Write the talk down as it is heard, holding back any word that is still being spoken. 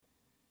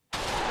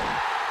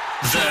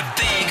The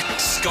Big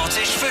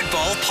Scottish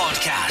Football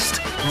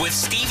Podcast with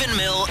Stephen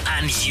Mill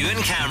and Ewen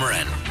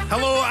Cameron.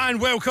 Hello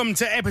and welcome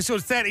to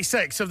episode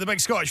 36 of the Big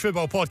Scottish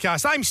Football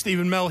Podcast. I'm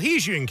Stephen Mill,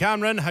 he's Ewen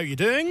Cameron. How you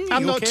doing?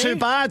 I'm not okay? too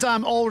bad.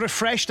 I'm all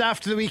refreshed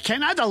after the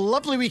weekend. I had a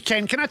lovely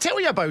weekend. Can I tell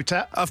you about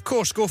it? Of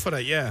course, go for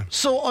it, yeah.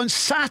 So on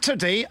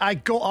Saturday, I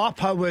got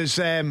up. I was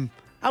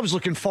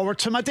looking forward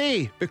to my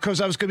day because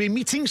I was going to be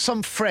meeting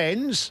some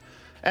friends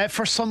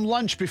for some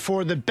lunch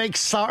before the big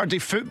Saturday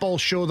football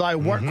show that I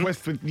work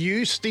with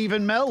you,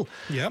 Stephen Mill.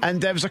 Yep. And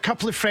there was a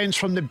couple of friends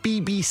from the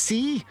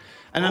BBC.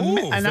 And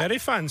very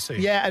fancy.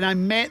 Yeah, and I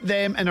met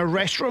them in a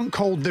restaurant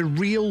called The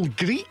Real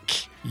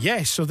Greek.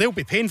 Yes, so they'll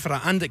be paying for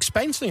it and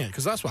expensing it,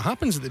 because that's what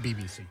happens at the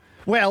BBC.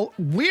 Well,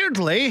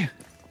 weirdly,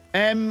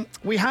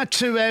 we had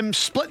to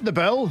split the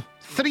bill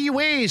 3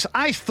 ways.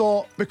 I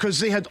thought because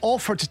they had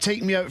offered to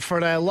take me out for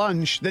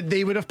lunch that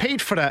they would have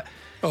paid for it.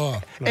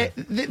 Oh, right.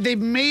 They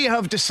may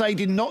have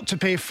decided not to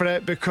pay for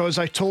it because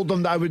I told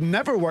them that I would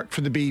never work for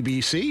the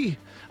BBC.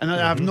 And I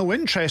have no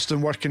interest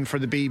in working for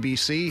the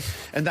BBC.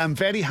 And I'm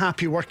very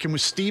happy working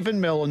with Stephen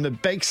Mill on the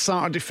big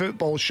Saturday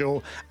football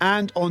show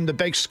and on the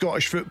Big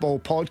Scottish Football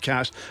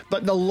Podcast.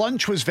 But the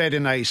lunch was very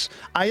nice.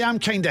 I am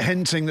kind of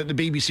hinting that the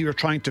BBC were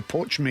trying to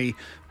poach me.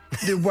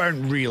 They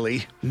weren't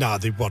really. No,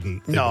 they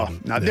weren't.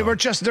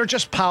 They're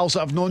just pals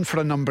that I've known for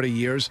a number of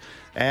years.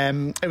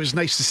 It was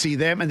nice to see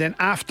them. And then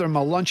after my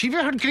lunch, have you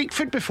ever had Greek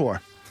food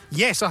before?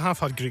 Yes, I have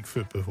had Greek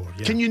food before,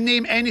 yeah. Can you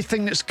name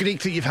anything that's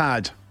Greek that you've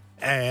had?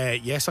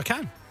 Yes, I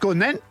can. Go on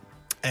then.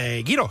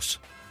 Gyros.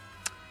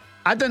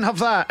 I didn't have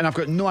that, and I've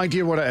got no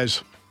idea what it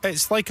is.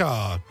 It's like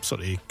a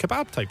sort of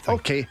kebab type thing.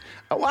 Okay.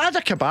 Well, I had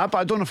a kebab, but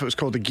I don't know if it was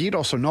called a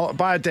gyros or not.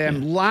 But I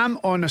had lamb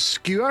on a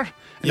skewer,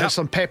 and there's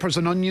some peppers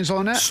and onions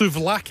on it.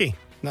 Souvlaki.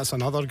 That's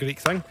another Greek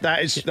thing.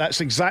 That's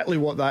exactly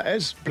what that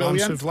is.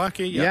 Brilliant. Lamb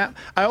souvlaki, yeah.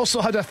 I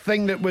also had a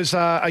thing that was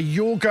a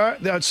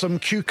yogurt that had some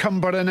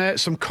cucumber in it,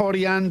 some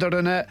coriander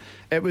in it.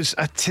 It was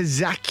a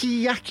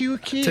tzatziki.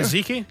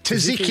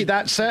 Tzatziki,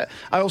 that's it.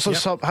 I also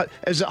saw,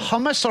 is it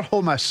hummus or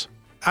hummus?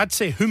 I'd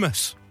say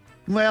hummus.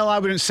 Well, I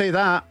wouldn't say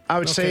that. I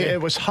would say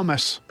it was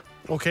hummus.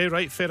 Okay,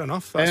 right, fair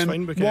enough. That's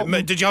fine.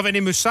 Did you have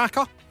any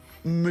moussaka?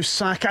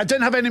 Moussaka. I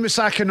didn't have any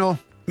moussaka, no.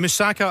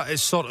 Moussaka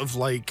is sort of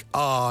like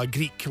a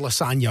Greek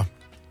lasagna.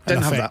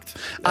 Didn't have that.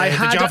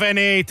 Did you have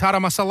any tara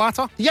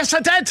masalata? Yes,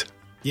 I did.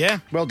 Yeah.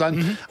 Well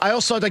done. I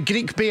also had a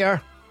Greek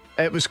beer.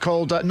 It was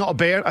called, not a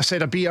bear, I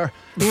said a beer.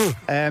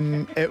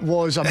 It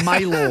was a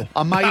Milo.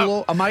 A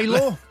Milo?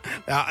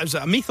 Was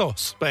it a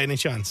Mythos by any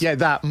chance? Yeah,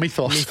 that,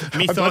 Mythos.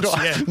 Mythos,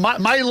 yeah.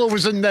 Milo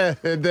was in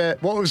the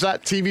what was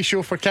that TV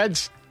show for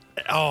kids?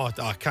 Oh,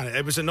 I can't.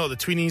 It was not the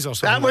Tweenies or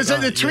something. That was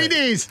like it, the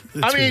Tweenies.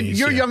 Yeah. I mean,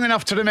 you're young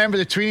enough to remember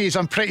the Tweenies.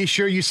 I'm pretty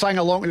sure you sang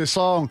along to the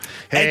song.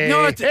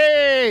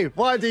 Hey,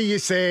 what do you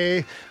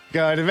say?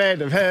 Got a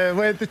bed of hair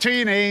with the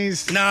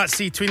Tweenies. Nah,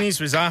 see,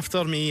 Tweenies was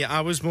after me. I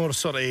was more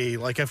sort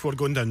of like, if we're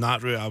going down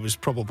that route, I was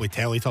probably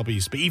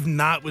Teletubbies. But even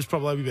that was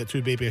probably a wee bit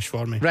too babyish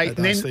for me. Right,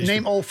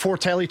 name all 4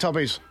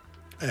 Teletubbies.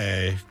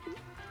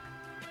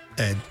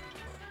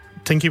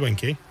 Tinky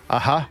Winky.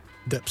 Uh-huh.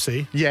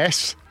 Dipsy.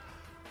 Yes.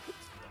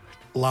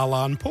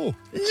 Lala and Po.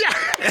 Yeah.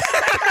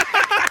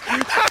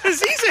 That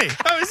was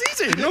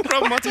easy. No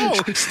problem at all.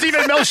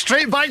 Stephen Mill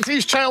straight back to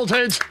his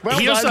childhood. Well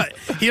done.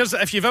 Here's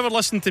if you've ever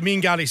listened to me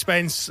and Gary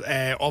Spence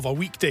of a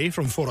weekday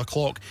from 4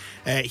 o'clock,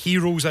 he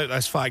rolls out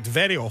this fact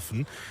very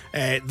often.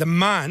 The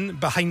man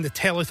behind the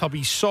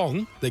Teletubbies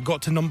song that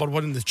got to number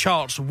 1 in the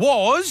charts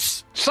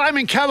was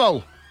Simon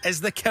Cowell. Is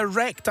the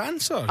correct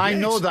answer. I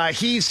know that.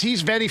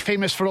 He's very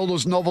famous for all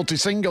those novelty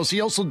singles.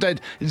 He also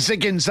did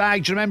Zig and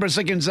Zag. Do you remember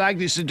Zig and Zag?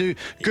 They used to do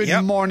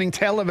Good Morning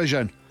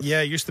Television. Yeah,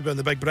 it used to be on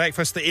the Big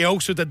Breakfast. He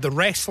also did the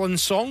wrestling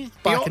song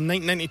back in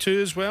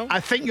 1992 as well.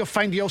 I think you'll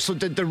find he also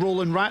did the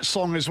Rollin' Rat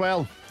song as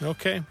well.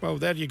 Okay, well,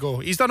 there you go.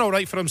 He's done all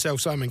right for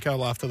himself, Simon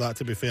Cowell, after that,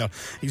 to be fair.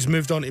 He's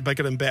moved on to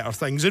bigger and better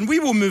things. And we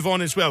will move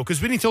on as well,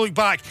 because we need to look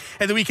back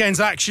at the weekend's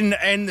action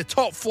in the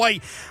top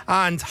flight.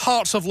 And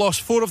Hearts have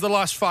lost 4 of the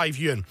last 5,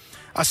 Ewan.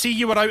 I see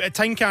you were out at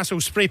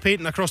Tynecastle spray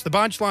painting across the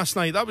badge last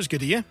night. That was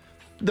good of you.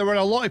 There were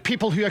a lot of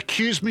people who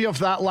accused me of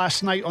that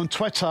last night on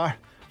Twitter.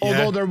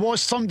 Although there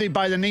was somebody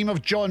by the name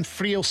of John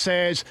Friel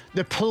says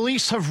the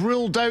police have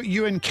ruled out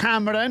Ewen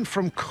Cameron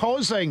from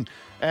causing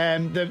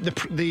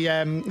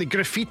the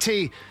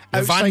graffiti,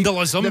 the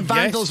vandalism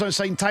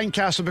outside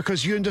Tynecastle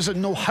because Ewen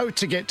doesn't know how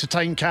to get to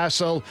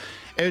Tynecastle.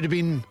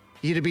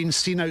 He'd have been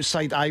seen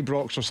outside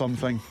Ibrox or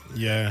something.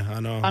 Yeah, I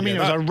know. I mean, it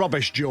was a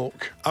rubbish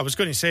joke. I was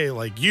going to say,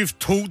 like, you've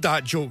told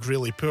that joke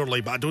really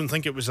poorly, but I don't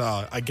think it was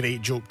a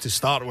great joke to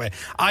start with.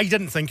 I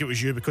didn't think it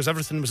was you because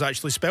everything was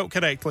actually spelt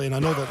correctly, and I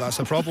know that that's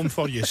a problem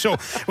for you. So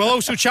we'll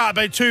also chat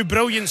about 2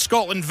 brilliant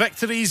Scotland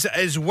victories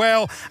as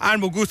well,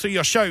 and we'll go through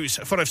your shouts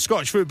for if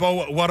Scottish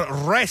football were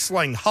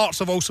wrestling. Hearts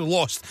have also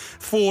lost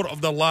 4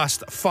 of the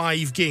last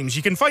 5 games.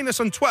 You can find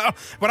us on Twitter.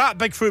 We're at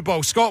Big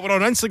Football Scot. We're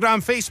on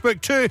Instagram, Facebook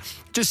too.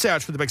 Just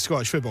search for the Big Scottish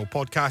Scottish Football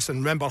Podcast. And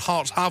remember,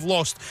 Hearts have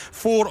lost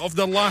 4 of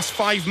their last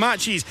 5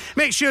 matches.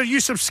 Make sure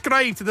you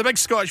subscribe to the Big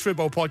Scottish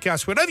Football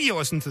Podcast wherever you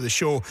listen to the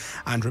show.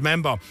 And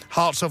remember,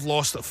 Hearts have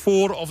lost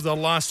 4 of their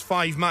last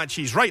 5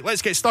 matches. Right,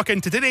 let's get stuck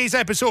into today's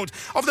episode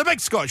of the Big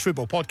Scottish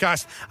Football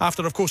Podcast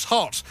after, of course,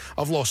 Hearts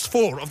have lost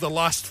 4 of the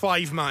last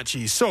 5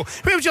 matches. So,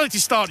 where would you like to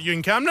start,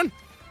 Ewen Cameron?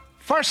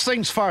 First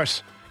things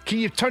first, can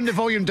you turn the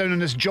volume down on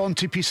this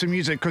jaunty piece of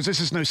music? Because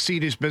this is now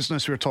serious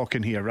business we're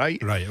talking here, right?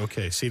 Right,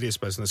 okay, serious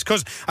business.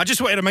 Because I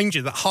just want to remind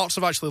you that Hearts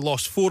have actually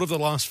lost 4 of the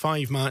last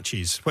 5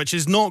 matches, which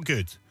is not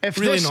good. Not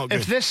good.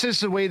 If this is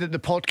the way that the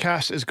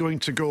podcast is going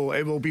to go,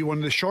 it will be one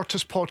of the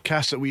shortest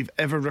podcasts that we've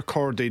ever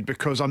recorded,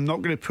 because I'm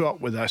not going to put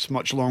up with this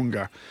much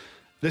longer.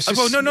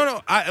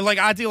 No.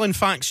 I deal in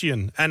facts,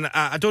 Ewan, and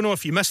I don't know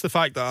if you missed the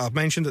fact that I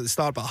mentioned at the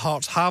start, but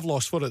Hearts have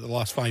lost 4 of the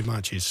last 5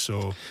 matches.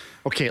 So,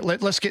 okay,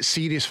 let's get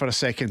serious for a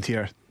second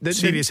here.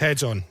 Serious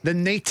heads on. The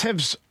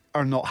natives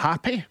are not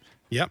happy.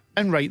 Yep,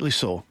 and rightly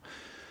so.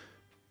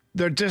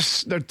 There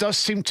does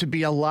seem to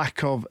be a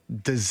lack of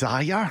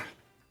desire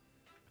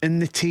in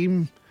the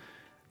team.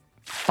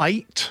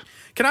 Fight.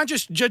 Can I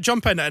just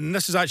jump in? And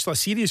this is actually a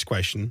serious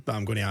question that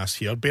I'm going to ask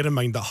here. Bear in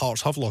mind that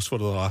Hearts have lost 4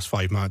 of the last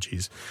 5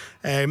 matches.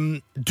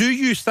 Do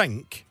you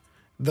think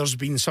there's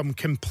been some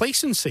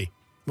complacency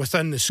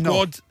within the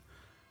squad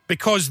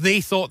because they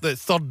thought that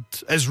third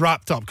is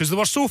wrapped up? Because they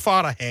were so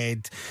far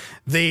ahead.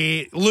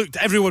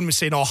 Everyone was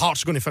saying,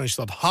 Hearts are going to finish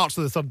third. Hearts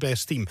are the third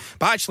best team.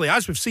 But actually,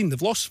 as we've seen,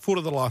 they've lost 4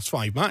 of the last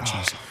 5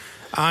 matches.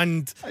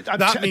 And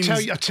that means...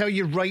 I tell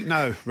you right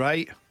now,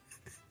 right?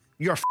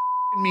 You're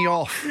f***ing me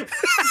off.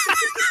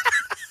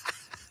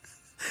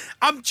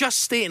 I'm just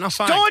stating a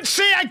fact. Don't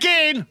say it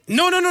again.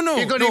 No.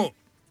 You're going to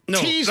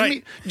tease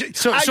right. me.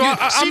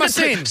 I'm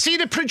saying. See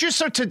the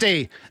producer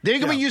today. They're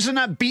going to be using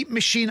that beep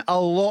machine a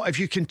lot if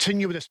you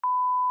continue with this.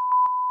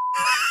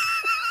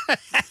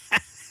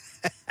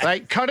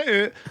 Right, cut it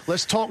out.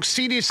 Let's talk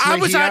seriously. I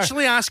was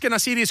actually asking a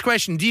serious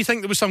question. Do you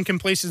think there was some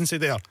complacency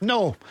there?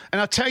 No, and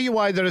I'll tell you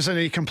why there isn't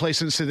any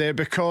complacency there,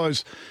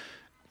 because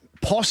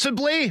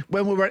possibly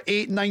when we were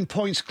 8-9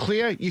 points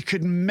clear, you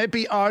could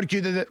maybe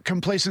argue that the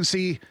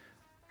complacency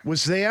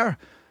was there,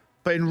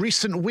 but in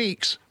recent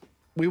weeks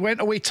we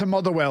went away to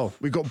Motherwell,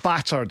 we got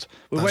battered.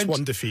 That's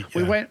one defeat.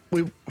 Yeah.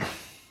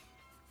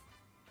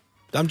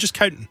 I'm just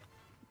counting.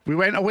 We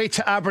went away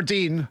to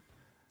Aberdeen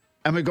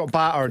and we got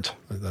battered.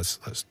 That's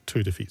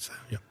 2 defeats there.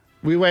 Yeah.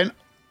 We went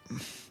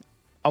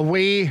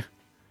away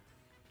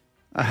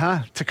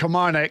to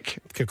Kilmarnock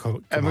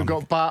and we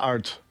got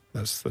battered.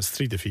 That's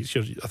 3 defeats.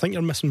 I think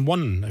you're missing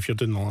 1 if you're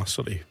doing the last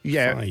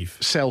 5.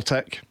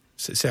 Celtic.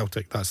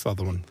 Celtic, that's the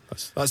other one.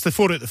 That's the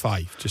 4 out of the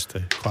 5, just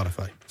to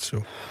clarify.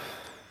 So,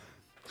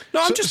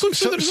 no, I'm just going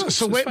through the results.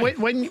 So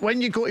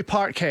when you go to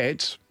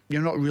Parkhead,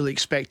 you're not really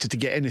expected to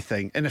get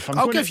anything. And if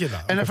I'll give you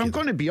that. And if I'm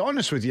going to be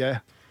honest with you,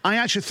 I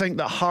actually think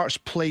that Hearts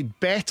played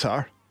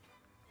better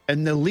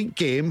in the league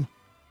game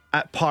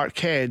at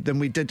Parkhead than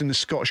we did in the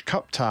Scottish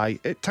Cup tie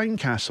at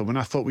Tynecastle, when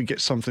I thought we'd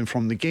get something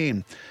from the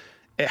game.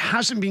 It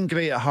hasn't been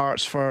great at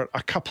Hearts for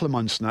a couple of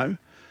months now.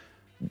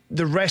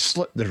 The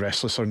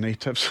restless are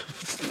natives.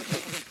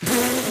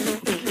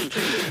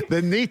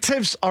 The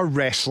natives are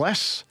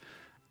restless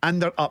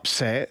and they're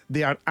upset.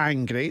 They are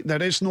angry.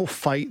 There is no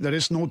fight. There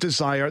is no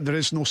desire. There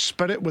is no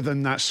spirit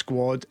within that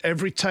squad.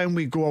 Every time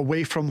we go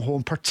away from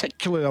home,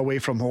 particularly away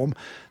from home,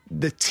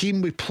 the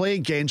team we play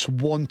against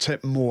want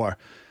it more.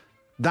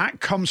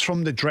 That comes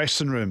from the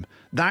dressing room.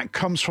 That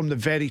comes from the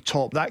very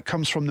top. That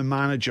comes from the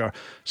manager.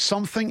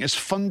 Something is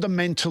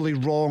fundamentally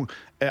wrong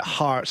at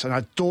Hearts, and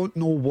I don't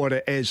know what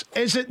it is.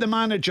 Is it the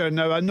manager?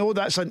 Now, I know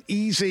that's an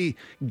easy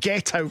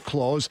get-out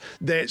clause,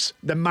 that's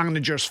the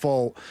manager's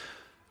fault.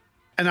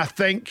 And I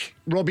think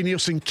Robbie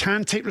Neilson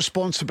can take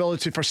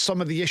responsibility for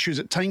some of the issues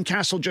at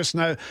Tynecastle just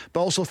now,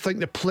 but also think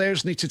the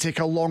players need to take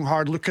a long,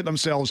 hard look at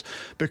themselves,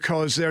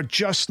 because they're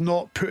just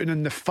not putting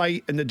in the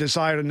fight and the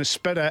desire and the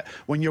spirit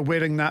when you're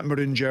wearing that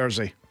maroon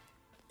jersey.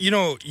 You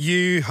know,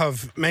 you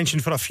have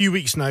mentioned for a few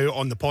weeks now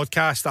on the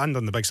podcast and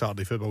on the Big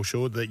Saturday Football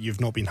Show that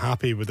you've not been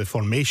happy with the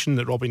formation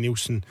that Robbie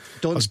Neilson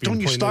has been playing. Don't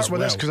you start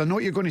with this, well. because I know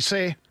what you're going to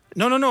say.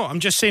 No.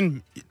 I'm just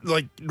saying,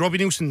 like, Robbie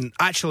Neilson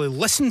actually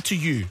listened to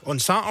you on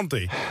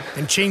Saturday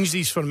and changed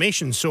these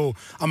formations. So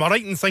am I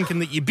right in thinking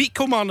that you beat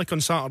Kilmarnock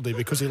on Saturday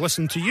because he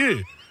listened to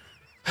you?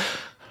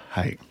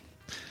 Right.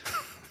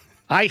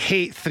 I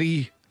hate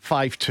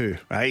 3-5-2,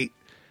 right?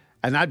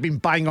 And I'd been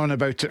banging on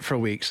about it for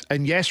weeks.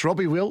 And yes,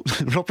 Robbie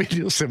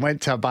Neilson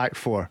went to a back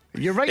 4.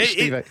 You're right,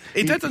 Steve.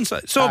 He didn't.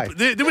 So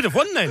they would have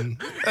won then.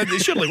 They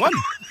surely won.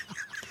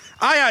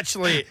 I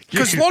actually,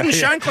 because Lawrence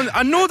Shanklin,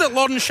 I know that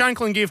Lawrence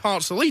Shanklin gave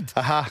Hearts the lead,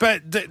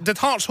 but did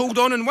Hearts hold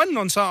on and win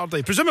on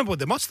Saturday? Presumably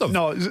they must have.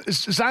 No,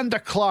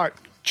 Xander Clark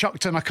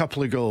chucked in a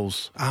couple of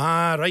goals.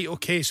 Ah, right,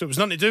 okay, so it was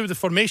nothing to do with the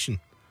formation.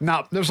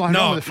 No, there was nothing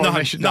wrong with the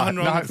formation. Nothing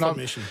wrong with the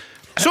formation.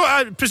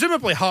 So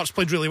presumably Hearts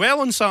played really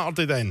well on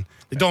Saturday then.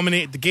 They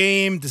dominated the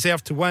game,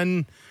 deserved to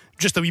win.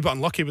 Just a wee bit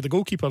unlucky with the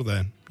goalkeeper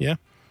then, yeah?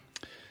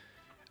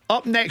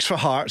 Up next for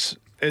Hearts,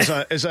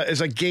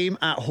 is a game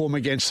at home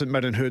against St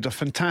Mirren, who had a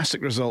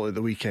fantastic result at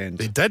the weekend.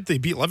 They did. They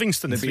beat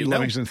Livingston 3-0. They beat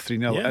Livingston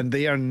 3-0, and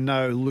they are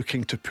now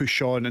looking to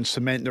push on and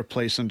cement their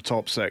place in the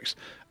top six.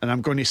 And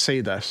I'm going to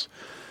say this: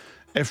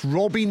 if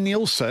Robbie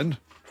Neilson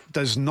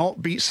does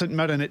not beat St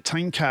Mirren at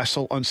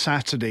Tynecastle on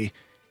Saturday,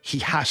 he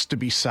has to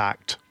be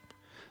sacked.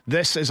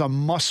 This is a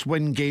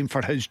must-win game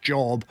for his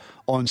job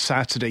on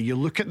Saturday. You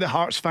look at the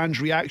Hearts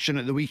fans' reaction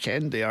at the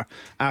weekend there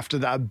after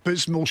that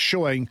abysmal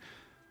showing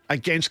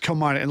against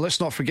Kilmarnock. And let's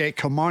not forget,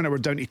 Kilmarnock were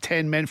down to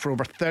 10 men for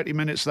over 30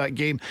 minutes of that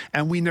game,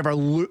 and we never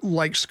looked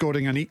like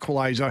scoring an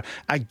equaliser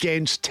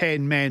against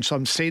 10 men. So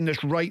I'm saying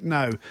this right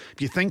now. If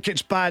you think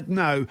it's bad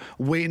now,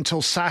 wait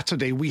until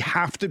Saturday. We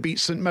have to beat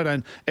St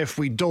Mirren. If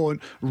we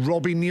don't,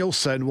 Robbie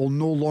Neilson will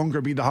no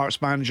longer be the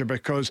Hearts manager,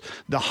 because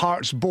the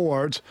Hearts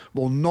board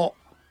will not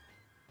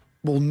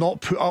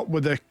put up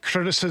with the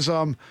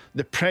criticism,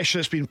 the pressure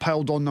that's being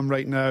piled on them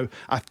right now.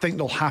 I think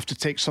they'll have to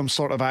take some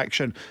sort of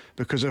action,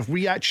 because if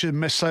we actually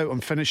miss out on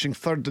finishing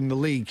third in the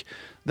league,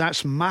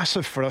 that's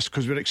massive for us,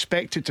 because we're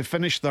expected to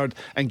finish third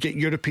and get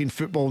European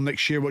football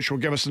next year, which will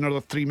give us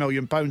another £3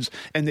 million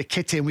in the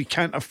kitty, and we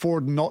can't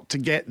afford not to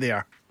get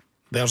there.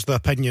 There's the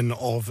opinion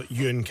of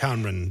Ewen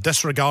Cameron.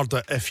 Disregard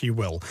it if you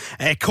will.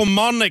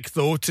 Kilmarnock,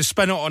 though, to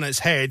spin it on its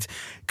head,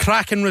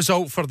 cracking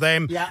result for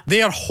them. Yeah.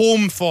 Their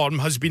home form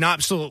has been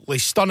absolutely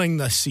stunning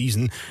this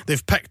season.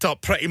 They've picked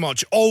up pretty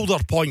much all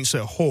their points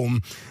at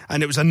home,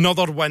 and it was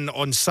another win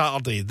on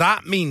Saturday.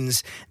 That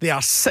means they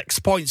are 6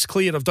 points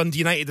clear of Dundee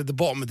United at the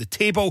bottom of the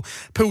table,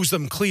 pulls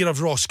them clear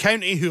of Ross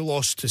County, who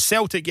lost to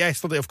Celtic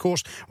yesterday, of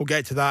course. We'll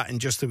get to that in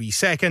just a wee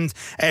second.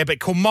 But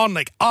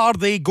Kilmarnock, are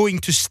they going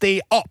to stay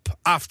up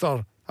after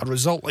a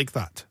result like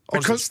that? Or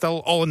is it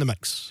still all in the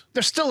mix?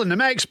 They're still in the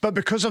mix, but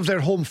because of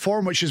their home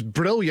form, which is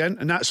brilliant,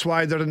 and that's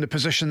why they're in the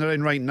position they're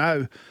in right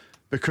now,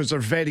 because they're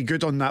very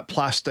good on that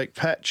plastic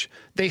pitch,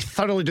 they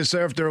thoroughly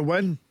deserved their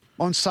win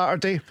on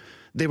Saturday.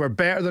 They were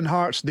better than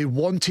Hearts. They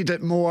wanted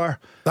it more.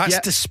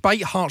 That's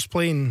despite Hearts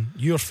playing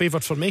your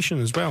favoured formation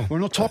as well. We're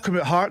not talking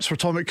about Hearts, we're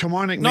talking about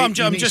Kilmarnock. No, mate.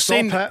 I'm just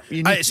saying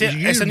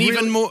it's an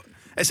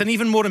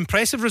even more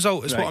impressive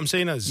result, is right. What I'm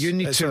saying is. You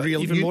need to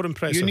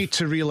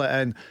reel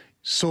it in.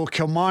 So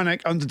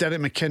Kilmarnock under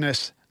Derek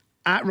McInnes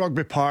at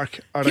Rugby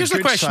Park are Here's a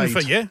good question side. for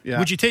you. Yeah.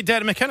 Would you take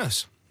Derek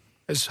McInnes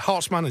as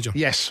Hearts manager?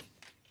 Yes.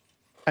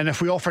 And if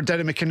we offered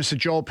Derek McInnes a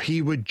job,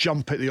 he would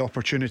jump at the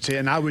opportunity,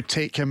 and I would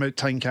take him at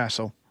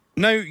Tynecastle.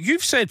 Now,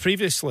 you've said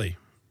previously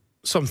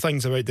some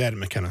things about Derek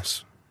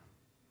McInnes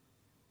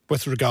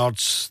with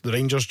regards to the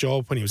Rangers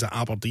job when he was at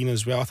Aberdeen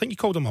as well. I think you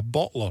called him a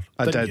bottler.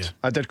 I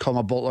did call him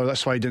a bottler.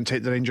 That's why I didn't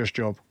take the Rangers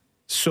job.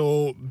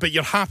 So, but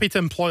you're happy to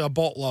employ a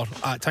bottler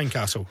at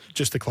Tynecastle,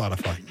 just to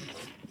clarify.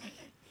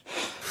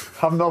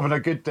 I'm not having a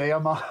good day.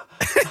 I'm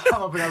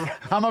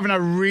having a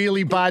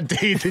really bad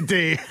day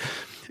today.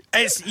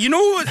 It's you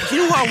know what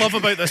I love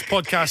about this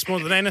podcast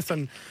more than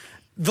anything.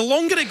 The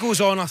longer it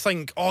goes on, I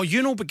think,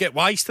 but get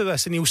wise to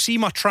this, and he'll see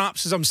my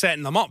traps as I'm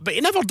setting them up, but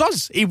he never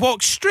does. He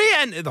walks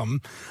straight into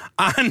them,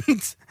 and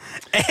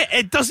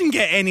it doesn't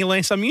get any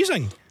less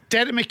amusing.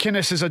 Derek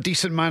McInnes is a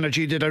decent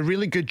manager. He did a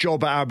really good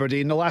job at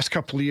Aberdeen. The last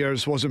couple of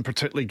years wasn't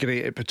particularly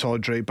great at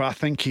Pittodrie, but I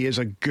think he is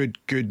a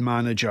good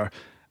manager,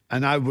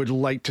 and I would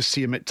like to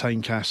see him at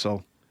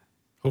Tynecastle.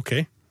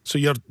 Okay, so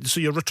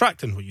you're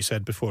retracting what you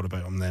said before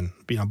about him then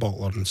being a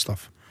bottler and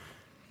stuff.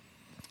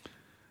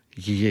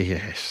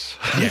 Yes.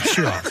 Yes,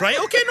 you are. Right,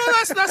 okay, no,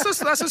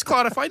 that's us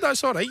clarified.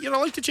 That's all right. You're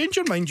allowed to change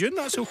your mind, June.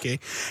 That's okay.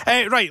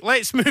 Right,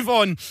 let's move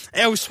on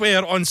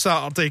elsewhere on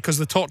Saturday, because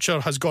the torture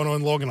has gone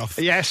on long enough.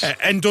 Yes.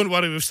 And don't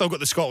worry, we've still got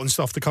the Scotland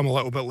stuff to come a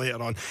little bit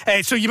later on.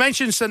 So you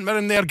mentioned St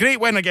Mirren there. Great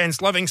win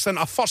against Livingston,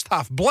 a first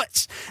half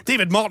blitz.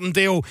 David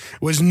Martindale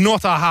was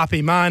not a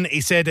happy man.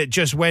 He said it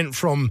just went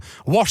from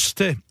worse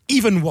to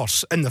even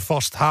worse in the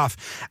first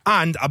half,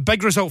 and a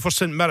big result for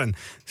St Mirren.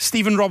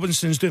 Stephen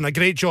Robinson's doing a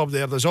great job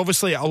there. There's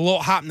obviously a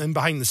lot happening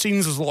behind the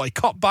scenes. There's a lot of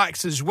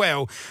cutbacks as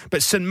well,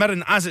 but St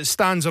Mirren, as it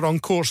stands, are on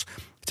course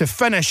to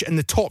finish in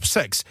the top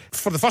six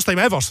for the first time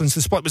ever since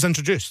the split was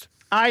introduced.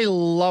 I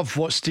love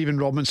what Stephen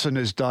Robinson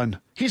has done.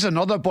 He's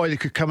another boy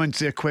that could come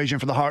into the equation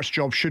for the Hearts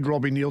job should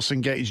Robbie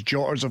Neilson get his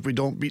jotters if we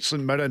don't beat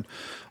St Mirren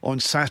on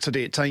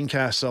Saturday at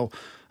Tynecastle.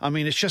 I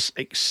mean, it's just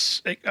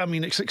it's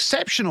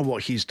exceptional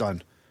what he's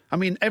done. I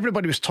mean,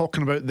 everybody was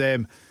talking about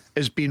them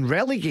as being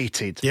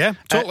relegated. Yeah,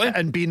 totally.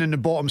 And being in the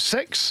bottom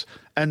six.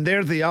 And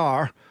there they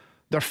are.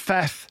 They're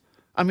fifth.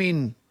 I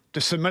mean,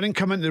 does St Mirren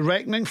come into the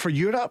reckoning for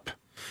Europe?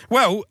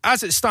 Well,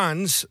 as it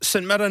stands,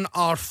 St Mirren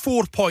are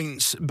 4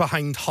 points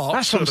behind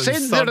Hearts. That's what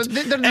I'm saying.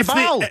 They're in the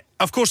battle.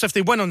 Of course, if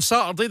they win on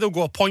Saturday, they'll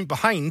go a point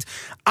behind.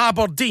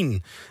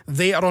 Aberdeen,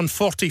 they are on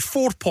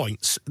 44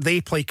 points.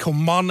 They play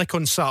Kilmarnock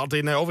on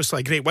Saturday. Now, obviously,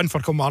 a great win for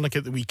Kilmarnock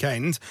at the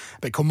weekend,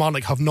 but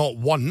Kilmarnock have not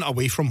won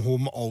away from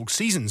home all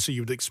season, so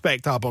you would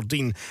expect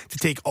Aberdeen to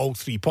take all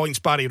 3 points.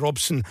 Barry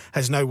Robson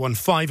has now won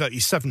 5 out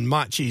of 7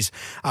 matches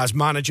as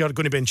manager,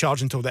 going to be in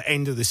charge until the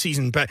end of the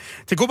season. But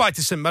to go back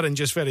to St Mirren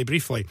just very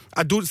briefly,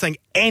 I don't think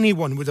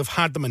anyone would have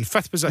had them in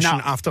 5th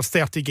position after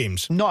 30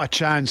 games. Not a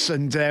chance.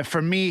 And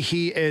for me,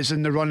 he is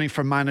in the running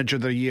for manager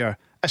of the year,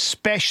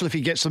 especially if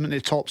he gets them in the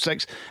top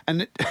 6.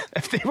 And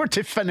if they were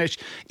to finish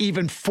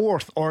even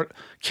 4th, or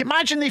can you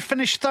imagine they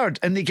finish 3rd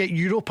and they get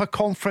Europa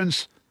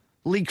Conference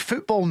League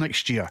football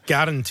next year?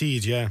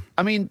 Guaranteed, yeah.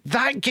 I mean,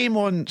 that game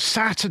on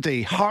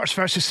Saturday, Hearts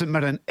versus St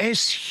Mirren,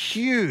 is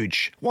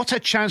huge. What a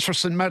chance for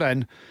St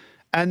Mirren.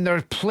 And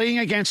they're playing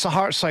against the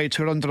Hearts side,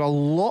 who are under a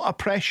lot of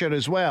pressure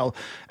as well.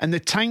 And the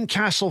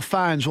Tynecastle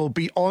fans will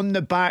be on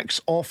the backs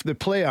of the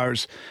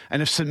players.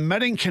 And if St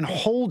Mirren can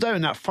hold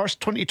down that first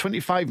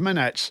 20-25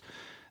 minutes,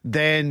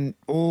 then,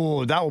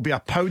 that will be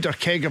a powder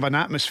keg of an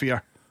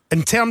atmosphere.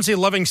 In terms of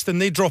Livingston,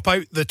 they drop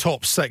out the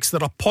top 6.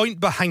 They're a point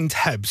behind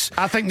Hibs.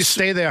 I think they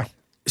stay there.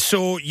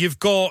 So you've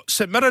got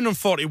St Mirren on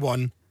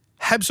 41,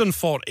 Hibs on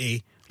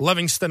 40,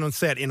 Livingston on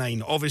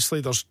 39.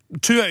 Obviously, there's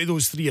 2 out of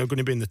those 3 are going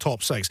to be in the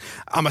top 6.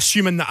 I'm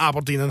assuming that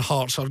Aberdeen and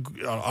Hearts are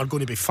going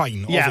to be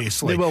fine,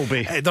 obviously. Yeah, they will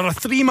be. There are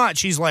 3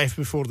 matches left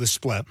before the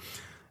split.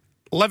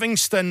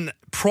 Livingston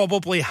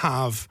probably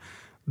have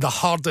the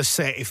hardest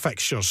set of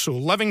fixtures. So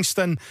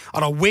Livingston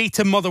are away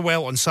to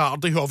Motherwell on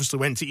Saturday, who obviously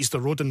went to Easter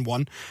Road and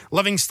won.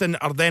 Livingston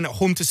are then at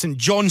home to St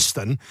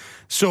Johnstone,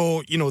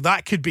 so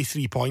that could be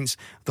 3 points.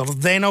 They're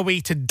then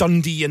away to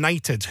Dundee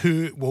United,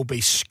 who will be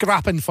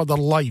scrapping for their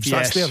lives.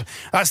 Yes.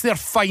 That's their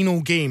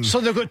final game. So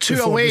they've got 2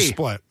 before away. The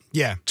split.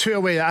 Yeah, 2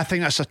 away. I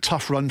think that's a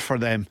tough run for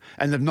them,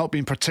 and they've not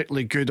been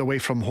particularly good away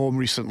from home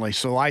recently.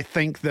 So I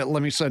think that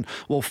Livingston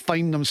will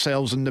find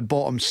themselves in the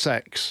bottom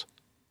 6.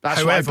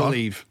 That's what I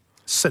believe.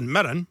 St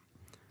Mirren,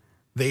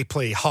 they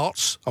play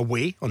Hearts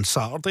away on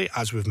Saturday,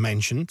 as we've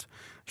mentioned.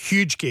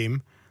 Huge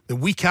game. The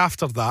week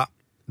after that,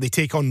 they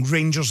take on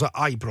Rangers at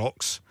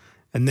Ibrox.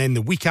 And then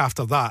the week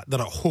after that,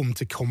 they're at home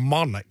to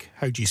Kilmarnock.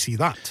 How do you see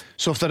that?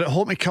 So if they're at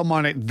home to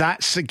Kilmarnock,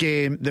 that's the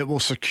game that will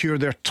secure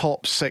their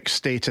top 6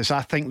 status.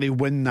 I think they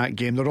win that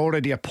game. They're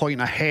already a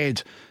point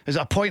ahead. Is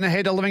it a point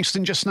ahead of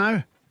Livingston just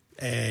now?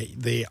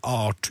 They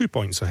are 2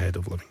 points ahead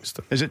of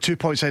Livingston. Is it 2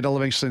 points ahead of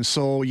Livingston?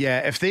 So yeah,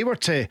 if they were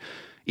to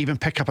even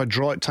pick up a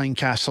draw at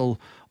Tynecastle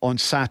on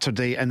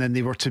Saturday and then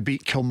they were to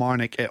beat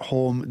Kilmarnock at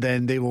home,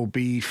 then they will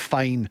be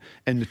fine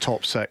in the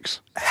top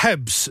 6.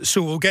 Hibs,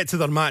 so we'll get to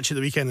their match at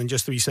the weekend in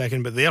just a wee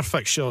second, but their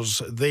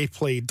fixtures, they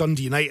play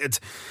Dundee United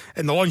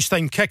in the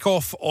lunchtime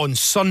kickoff on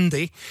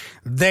Sunday.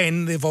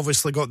 Then they've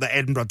obviously got the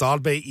Edinburgh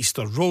Derby,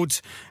 Easter Road,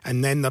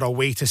 and then they're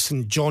away to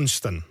St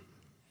Johnstone.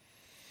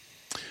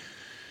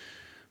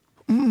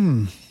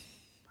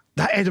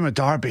 That Edinburgh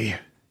Derby,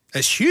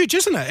 it's huge,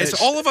 isn't it?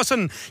 It's all of a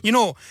sudden,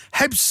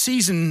 Hibs'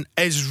 season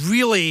is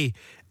really,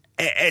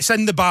 it's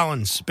in the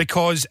balance,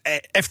 because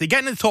if they get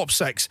in the top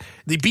 6,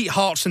 they beat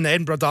Hearts in the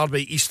Edinburgh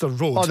Derby, Easter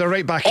Road. Oh, they're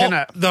right back in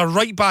it. They're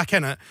right back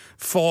in it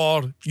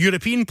for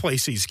European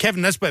places.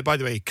 Kevin Nisbet, by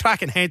the way,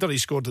 cracking header he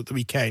scored at the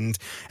weekend.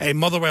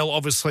 Motherwell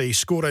obviously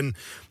scoring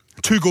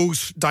 2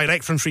 goals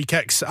direct from free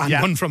kicks and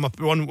one from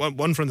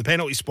the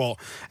penalty spot,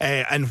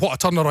 and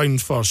what a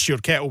turnaround for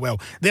Stuart Kettlewell.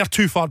 They're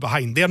too far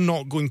behind. They're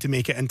not going to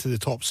make it into the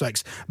top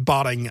 6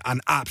 barring an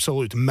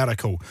absolute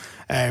miracle.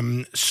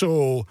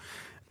 So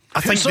I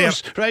think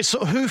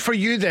so who for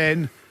you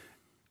then?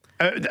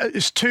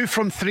 It's 2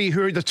 from 3.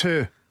 Who are the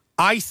 2?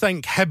 I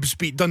think Hibs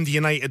beat Dundee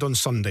United on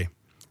Sunday,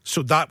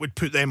 so that would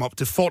put them up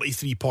to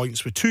 43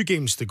 points with 2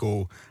 games to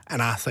go,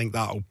 and I think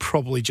that'll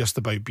probably just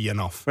about be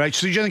enough. Right,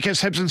 so do you think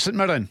it's Hibs and St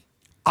Mirren?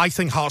 I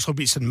think Hearts will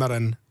beat St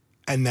Mirren,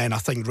 and then I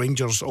think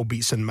Rangers will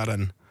beat St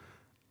Mirren,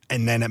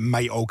 and then it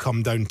might all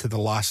come down to the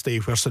last day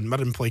where St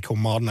Mirren play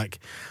Kilmarnock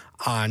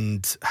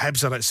and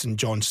Hibs are at St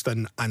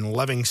Johnstone and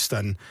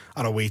Livingston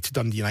are away to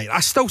Dundee United. I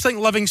still think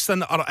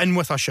Livingston are in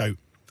with a shout.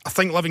 I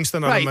think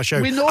Livingston are in with a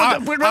shout. We know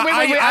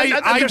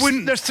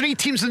that. There's 3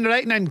 teams in the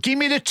right now. Give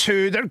me the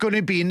 2 that are going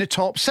to be in the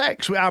top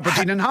 6 with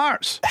Aberdeen and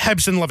Hearts.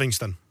 Hibs and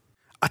Livingston.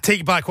 I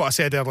take back what I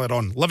said earlier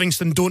on.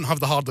 Livingston don't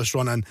have the hardest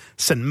run in.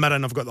 St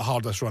Mirren have got the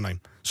hardest run in.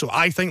 So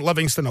I think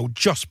Livingston will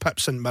just pip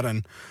St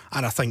Mirren,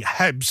 and I think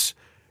Hibs,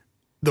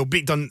 they'll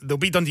beat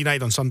Dundee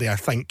United on Sunday, I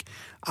think.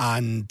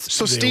 And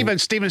so Stephen.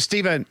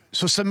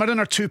 So St Mirren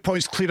are 2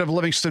 points clear of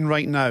Livingston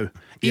right now.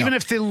 Even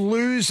if they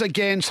lose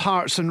against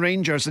Hearts and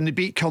Rangers and they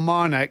beat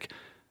Kilmarnock,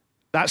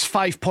 that's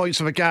 5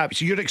 points of a gap.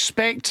 So you're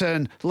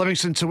expecting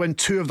Livingston to win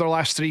 2 of their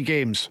last 3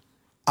 games.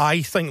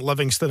 I think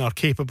Livingston are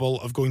capable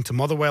of going to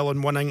Motherwell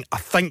and winning. I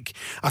think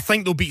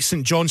they'll beat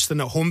St Johnstone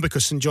at home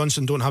because St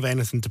Johnstone don't have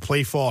anything to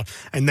play for,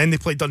 and then they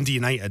play Dundee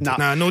United. Now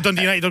I know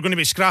Dundee United are going to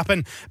be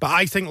scrapping, but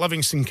I think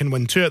Livingston can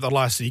win 2 of their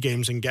last 3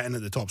 games and get in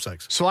at the top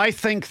 6. So I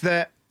think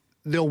that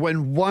they'll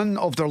win 1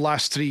 of their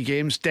last 3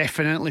 games,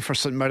 definitely for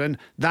St Mirren.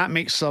 That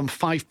makes them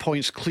 5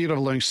 points clear of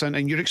Livingston,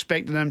 and you're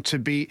expecting them to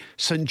beat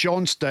St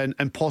Johnstone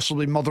and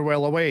possibly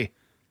Motherwell away.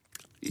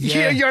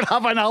 Yeah. You're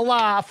having a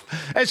laugh.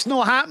 It's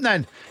not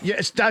happening.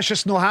 That's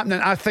just not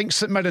happening. I think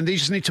St Mirren, they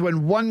just need to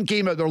win one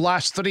game out of their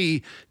last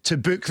 3 to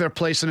book their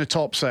place in the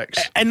top 6.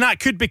 And that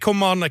could become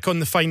Marnock on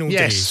the final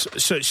days.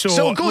 So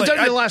it'll go down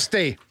to the last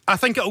day. I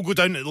think it'll go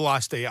down to the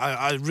last day.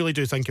 I really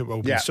do think it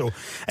will be. Yeah. So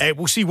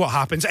we'll see what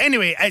happens.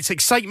 Anyway, it's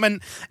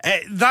excitement.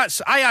 I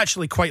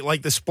actually quite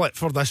like the split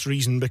for this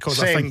reason, because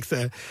Same. I think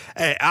that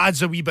it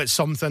adds a wee bit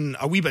something,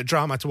 a wee bit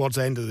drama towards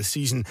the end of the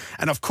season.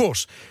 And of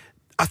course,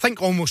 I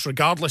think almost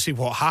regardless of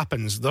what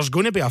happens, there's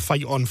going to be a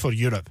fight on for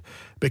Europe,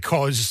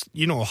 because,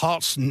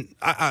 Hearts,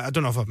 I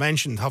don't know if I've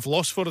mentioned, have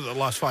lost 4 of their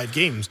last 5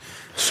 games.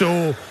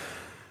 So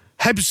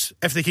Hibs,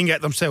 if they can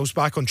get themselves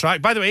back on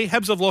track. By the way,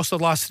 Hibs have lost their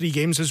last 3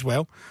 games as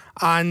well.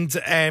 And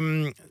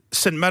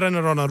St Mirren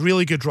are on a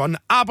really good run.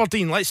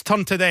 Aberdeen, let's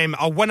turn to them.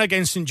 A win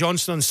against St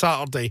Johnstone on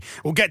Saturday.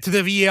 We'll get to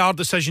the VAR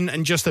decision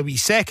in just a wee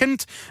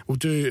second. We'll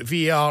do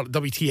VAR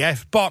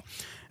WTF. But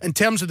in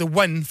terms of the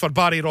win for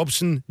Barry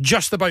Robson,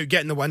 just about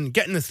getting the win,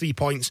 getting the 3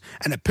 points,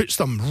 and it puts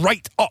them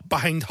right up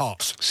behind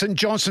Hearts. St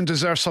Johnstone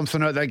deserves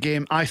something out of that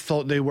game. I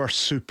thought they were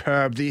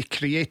superb. They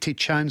created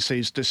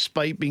chances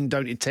despite being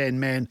down to 10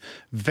 men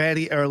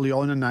very early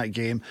on in that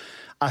game.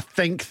 I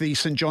think the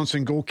St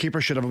Johnstone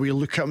goalkeeper should have a wee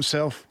look at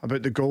himself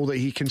about the goal that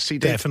he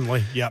conceded.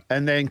 Definitely, yep.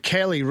 And then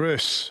Kelly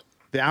Roos,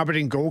 the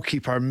Aberdeen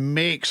goalkeeper,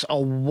 makes a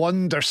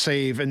wonder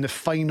save in the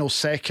final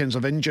seconds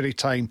of injury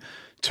time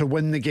to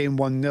win the game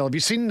 1-0. Have you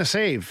seen the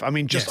save? I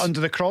mean, just Yes. under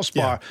the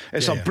crossbar.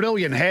 It's a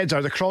brilliant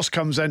header. The cross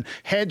comes in.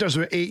 Headers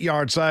were 8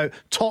 yards out.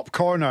 Top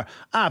corner.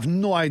 I have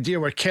no idea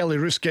where Kelly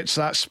Roos gets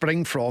that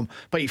spring from,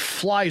 but he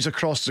flies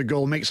across the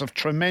goal, makes a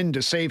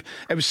tremendous save.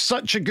 It was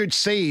such a good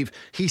save.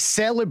 He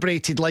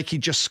celebrated like he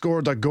just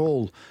scored a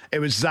goal. It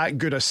was that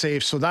good a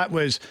save. So that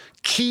was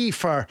key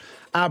for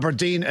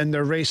Aberdeen in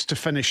their race to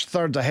finish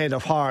 3rd ahead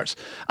of Hearts.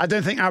 I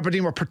don't think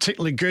Aberdeen were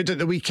particularly good at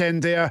the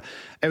weekend there.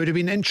 It would have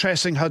been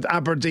interesting had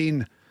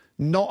Aberdeen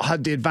not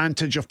had the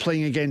advantage of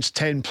playing against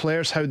 10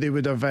 players, how they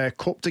would have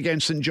coped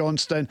against St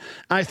Johnstone.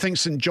 I think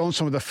St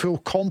Johnstone, with a full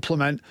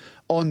complement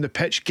on the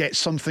pitch, gets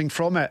something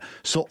from it.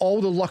 So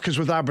all the luck is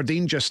with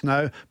Aberdeen just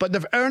now, but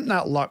they've earned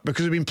that luck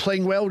because they've been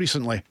playing well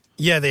recently.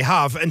 Yeah, they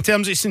have. In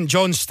terms of St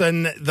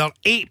Johnstone, they're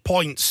 8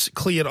 points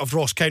clear of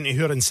Ross County,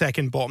 who are in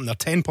second bottom. They're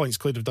 10 points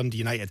clear of Dundee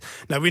United.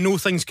 Now, we know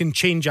things can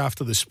change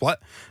after the split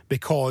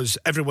because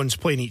everyone's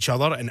playing each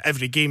other and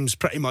every game's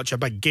pretty much a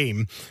big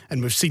game.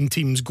 And we've seen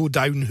teams go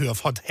down who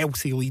have had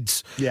healthy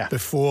leads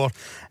before.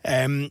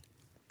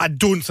 I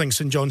don't think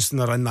St Johnstone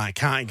are in that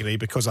category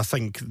because I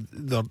think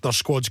their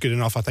squad's good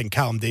enough. I think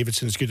Callum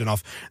Davidson's good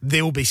enough.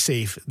 They'll be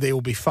safe.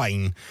 They'll be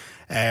fine.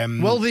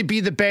 Will they be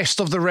the best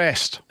of the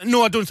rest?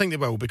 No, I don't think they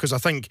will, because I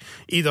think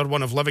either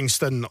one of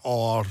Livingston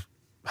or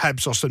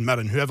Hibs or St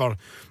Mirren,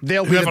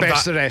 they'll be the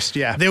best of the rest.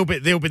 Yeah, they'll be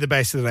the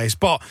best of the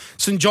rest. But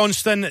St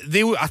Johnstone,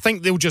 I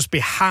think they'll just be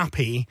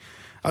happy.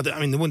 I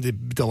mean, they won't be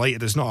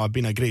delighted. It's not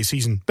been a great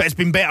season, but it's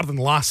been better than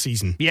last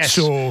season. Yes.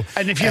 So,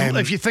 and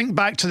if you think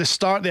back to the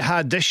start they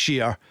had this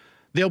year,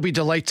 they'll be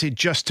delighted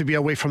just to be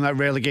away from that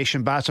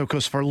relegation battle,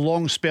 because for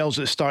long spells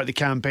at the start of the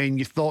campaign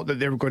you thought that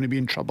they were going to be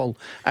in trouble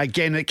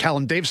again. That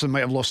Callum Davidson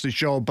might have lost his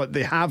job, but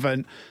they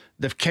haven't.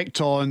 They've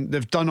kicked on.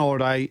 They've done all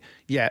right.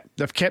 Yeah,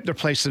 they've kept their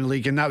place in the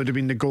league, and that would have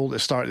been the goal at the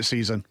start of the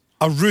season.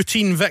 A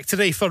routine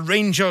victory for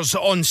Rangers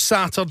on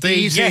Saturday.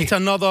 Easy. Yet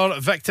another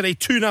victory,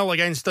 2-0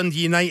 against Dundee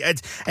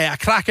United. A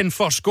cracking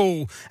first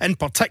goal in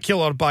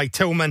particular by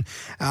Tillman.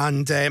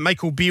 And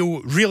Michael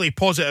Beale really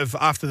positive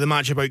after the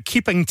match about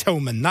keeping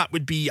Tillman. That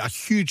would be a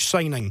huge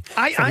signing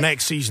for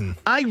next season.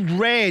 I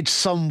read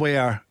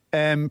somewhere,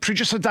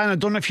 producer Dan, I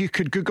don't know if you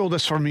could Google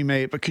this for me,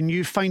 mate, but can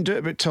you find out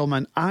about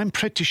Tillman? I'm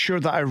pretty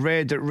sure that I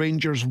read that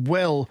Rangers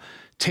will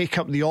take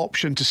up the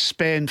option to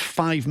spend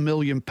 £5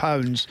 million to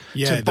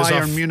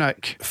Bayern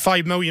Munich.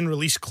 £5 million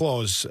release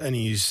clause in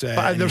his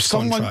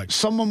contract.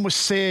 Someone was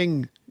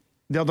saying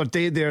the other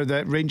day there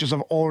that Rangers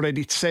have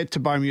already said to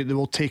Bayern Munich they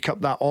will take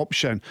up that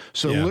option.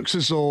 So it looks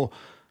as though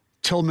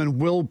Tillman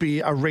will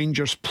be a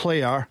Rangers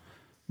player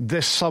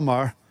this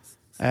summer,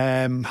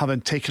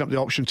 having taken up the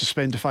option to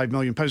spend the £5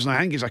 million. And I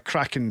think he's a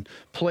cracking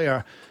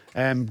player.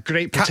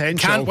 Great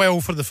potential.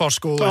 Cantwell for the first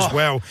goal as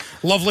well.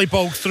 Lovely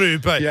ball through,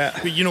 but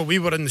we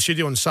were in the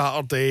studio on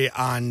Saturday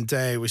and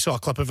we saw a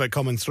clip of it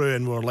coming through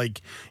and we were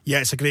like, yeah,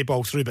 it's a great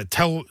ball through, but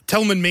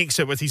Tillman makes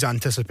it with his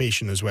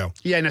anticipation as well.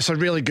 Yeah, and it's a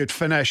really good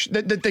finish.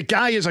 The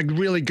guy is a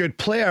really good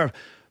player,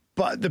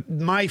 but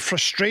my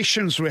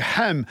frustrations with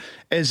him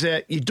is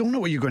that you don't know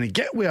what you're going to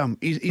get with him.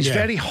 He's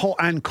very hot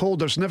and cold.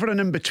 There's never an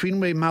in-between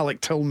with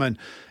Malik Tillman,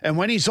 and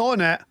when he's on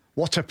it,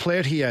 what a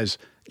player he is.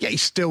 Yeah,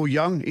 he's still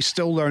young. He's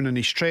still learning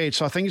his trade.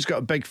 So I think he's got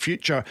a big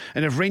future.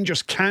 And if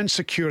Rangers can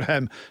secure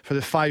him for the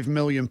 £5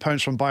 million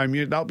from Bayern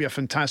Munich, that'll be a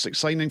fantastic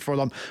signing for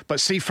them. But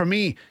see, for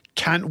me,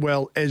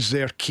 Cantwell is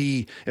their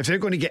key. If they're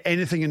going to get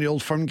anything in the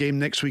Old Firm game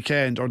next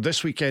weekend, or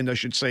this weekend I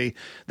should say,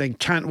 then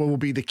Cantwell will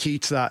be the key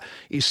to that.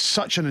 He's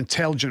such an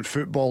intelligent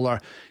footballer.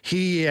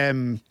 He's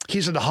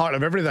at the heart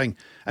of everything.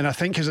 And I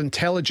think his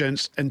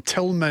intelligence and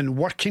Tillman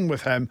working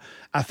with him,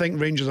 I think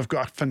Rangers have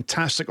got a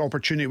fantastic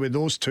opportunity with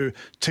those two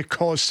to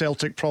cause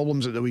Celtic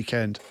problems at the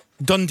weekend.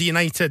 Dundee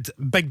United,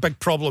 big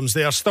problems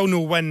there. Still no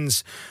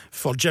wins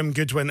for Jim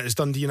Goodwin as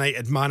Dundee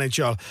United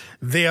manager.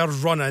 Their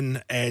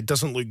running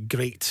doesn't look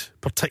great,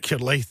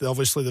 particularly.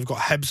 Obviously, they've got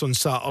Hibs on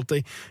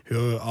Saturday,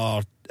 who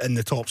are in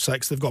the top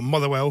 6. They've got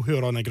Motherwell, who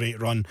are on a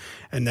great run,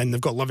 and then they've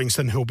got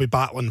Livingston, who will be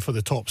battling for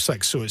the top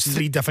 6. So it's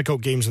 3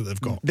 difficult games that they've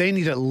got. They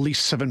need at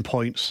least 7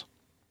 points.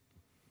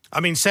 I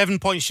mean, 7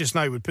 points just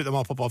now would put them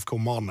up above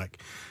Kilmarnock.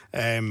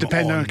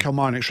 Depending on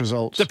Kilmarnock's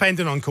results.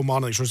 Depending on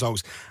Kilmarnock's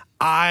results.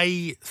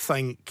 I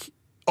think,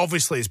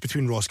 obviously, it's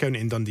between Ross County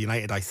and Dundee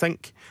United. I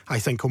think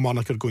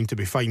Kilmarnock are going to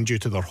be fine due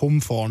to their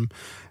home form.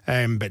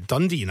 But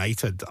Dundee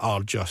United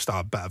are just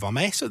a bit of a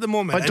mess at the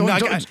moment.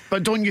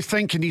 But don't you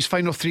think in these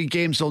final 3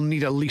 games they'll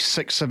need at least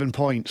 6-7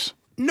 points?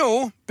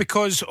 No,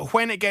 because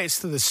when it gets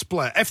to the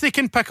split, if they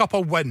can pick up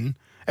a win,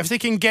 if they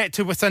can get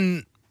to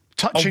within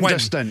touching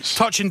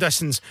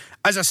distance,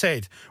 as I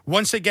said,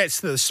 once it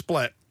gets to the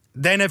split,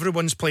 then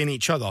everyone's playing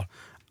each other.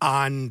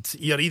 And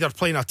you're either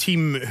playing a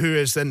team who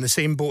is in the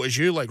same boat as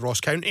you, like Ross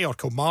County or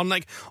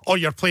Kilmarnock, or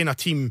you're playing a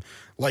team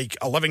like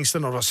a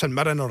Livingston or a St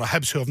Mirren or a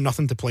Hibs who have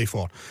nothing to play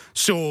for.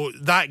 So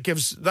that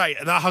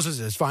has its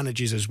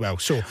advantages as well.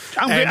 So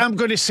I'm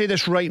going to say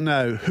this right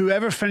now: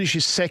 whoever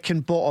finishes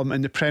second bottom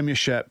in the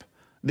Premiership,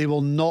 they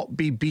will not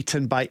be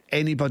beaten by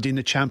anybody in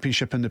the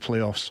Championship in the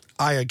playoffs.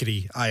 I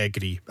agree. I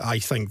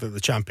think that the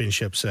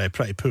Championship's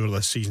pretty poor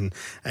this season.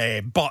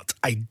 But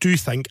I do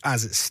think,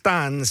 as it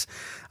stands,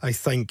 I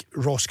think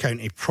Ross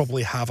County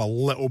probably have a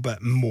little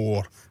bit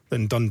more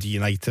than Dundee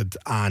United.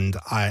 And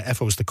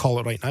if I was to call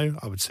it right now,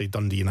 I would say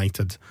Dundee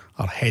United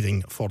are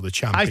heading for the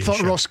Championship. I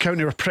thought Ross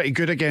County were pretty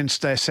good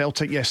against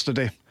Celtic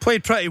yesterday.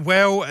 Played pretty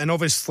well, and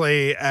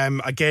obviously,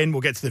 again,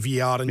 we'll get to the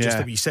VAR in just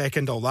a wee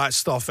second, all that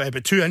stuff.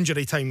 But 2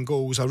 injury time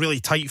goals, a really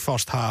tight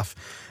first half.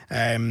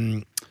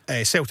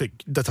 Celtic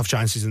did have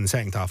chances in the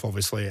second half,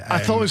 obviously. I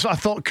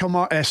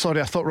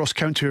thought Ross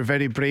County were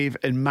very brave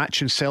in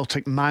matching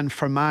Celtic man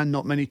for man.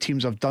 Not many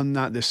teams have done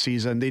that this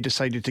season. They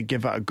decided to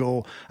give it a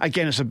go.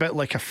 Again, it's a bit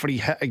like a free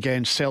hit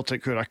against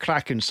Celtic, who are a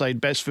cracking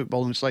side, best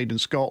footballing side in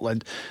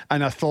Scotland.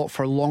 And I thought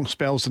for long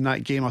spells in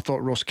that game, I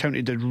thought Ross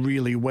County did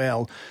really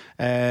well.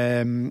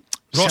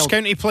 Ross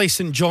County play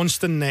St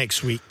Johnstone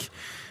next week.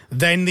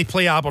 Then they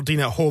play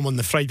Aberdeen at home on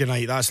the Friday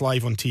night. That's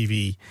live on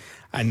TV.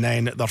 And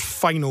then their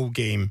final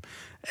game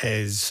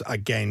is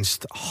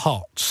against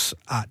Hearts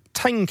at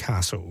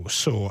Tynecastle.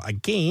 So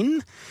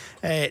again,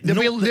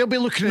 they'll be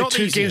looking at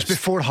 2 games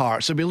before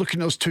Hearts. They'll be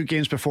looking at those 2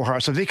 games before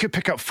Hearts. If they could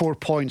pick up 4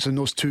 points in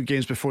those 2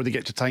 games before they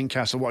get to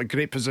Tynecastle, what a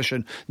great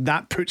position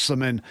that puts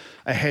them in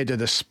ahead of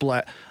the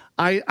split.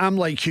 I'm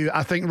like you.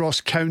 I think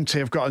Ross County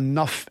have got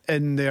enough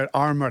in their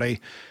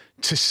armoury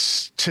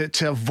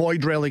to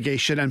avoid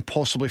relegation and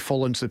possibly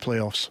fall into the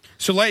playoffs.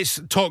 So let's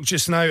talk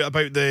just now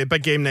about the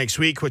big game next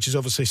week, which is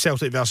obviously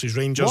Celtic versus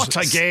Rangers. What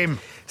a game!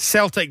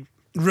 Celtic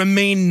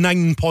remain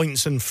 9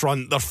 points in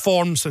front. Their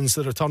form since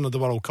the return of the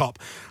World Cup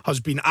has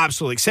been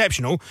absolutely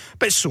exceptional,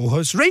 but so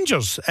has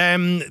Rangers.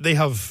 They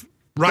have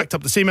racked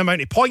up the same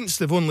amount of points.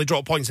 They've only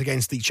dropped points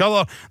against each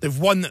other. They've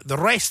won the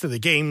rest of the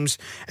games.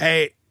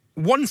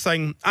 One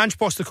thing, Ange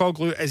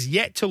Postecoglou is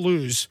yet to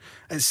lose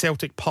at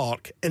Celtic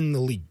Park in the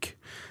league.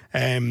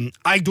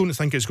 I don't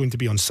think it's going to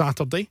be on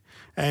Saturday,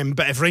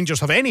 but if Rangers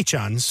have any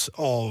chance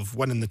of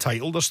winning the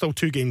title, there's still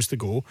 2 games to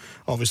go,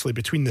 obviously,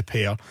 between the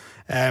pair.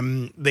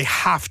 They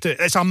have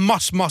to. It's a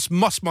must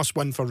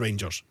win for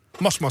Rangers.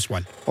 Must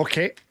win.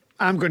 Okay,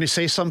 I'm going to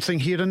say something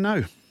here and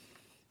now.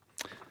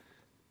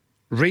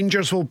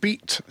 Rangers will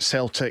beat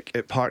Celtic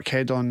at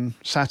Parkhead on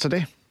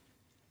Saturday.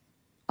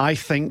 I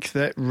think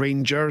that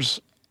Rangers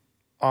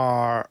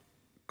are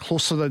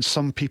closer than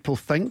some people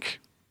think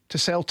to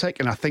Celtic,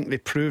 and I think they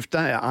proved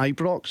that at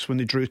Ibrox when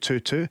they drew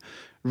 2-2.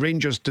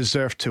 Rangers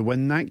deserve to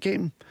win that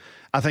game.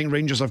 I think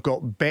Rangers have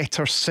got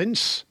better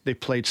since they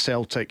played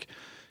Celtic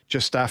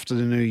just after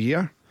the new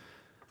year.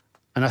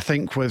 And I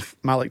think with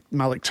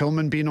Malik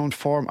Tillman being on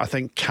form, I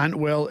think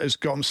Cantwell has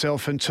got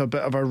himself into a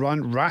bit of a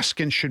run.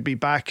 Raskin should be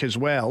back as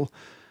well.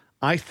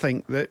 I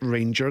think that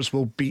Rangers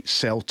will beat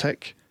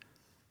Celtic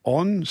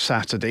on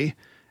Saturday,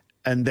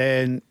 and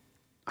then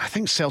I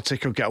think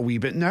Celtic will get a wee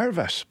bit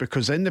nervous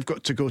because then they've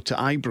got to go to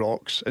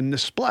Ibrox in the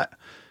split.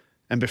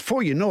 And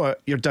before you know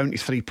it, you're down to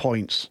 3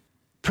 points.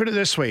 Put it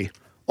this way,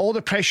 all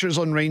the pressure is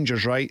on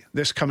Rangers, right,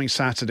 this coming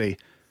Saturday.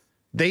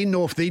 They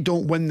know if they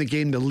don't win the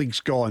game, the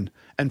league's gone.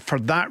 And for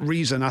that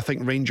reason, I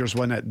think Rangers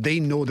win it. They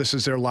know this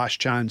is their last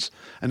chance.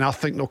 And I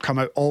think they'll come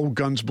out all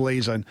guns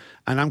blazing.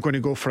 And I'm going to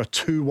go for a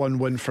 2-1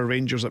 win for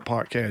Rangers at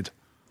Parkhead.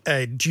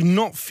 Do you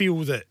not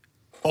feel that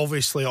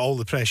obviously all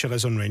the pressure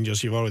is on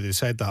Rangers? You've already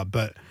said that,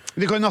 but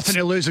they've got nothing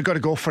to lose. They've got to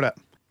go for it.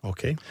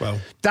 Okay, well,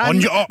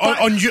 Dan,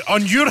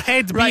 on your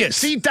head, right? Be it.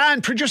 See, Dan,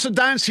 producer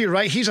Dan's here,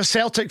 right? He's a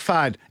Celtic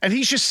fan, and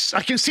he's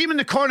just—I can see him in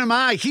the corner of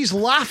my eye. He's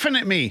laughing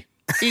at me.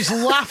 He's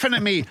laughing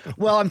at me.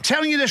 Well, I'm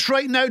telling you this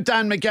right now,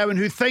 Dan McGowan,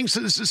 who thinks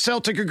that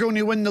Celtic are going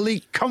to win the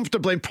league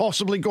comfortably and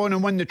possibly go on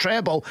and win the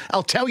treble.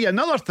 I'll tell you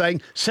another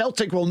thing.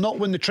 Celtic will not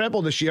win the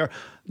treble this year.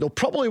 They'll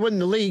probably win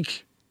the league.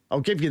 I'll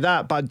give you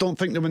that, but I don't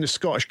think they'll win the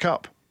Scottish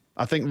Cup.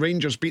 I think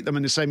Rangers beat them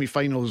in the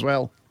semi-final as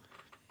well.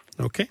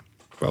 Okay.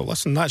 Well,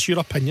 listen, that's your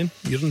opinion.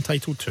 You're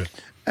entitled to it.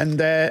 And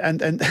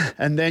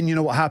then you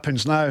know what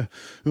happens now.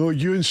 Oh,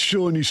 Ewan's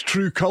showing his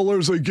true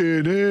colours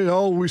again. I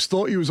always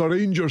thought he was a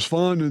Rangers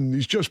fan, and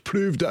he's just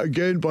proved it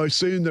again by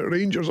saying that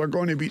Rangers are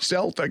going to beat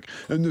Celtic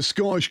in the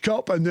Scottish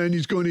Cup, and then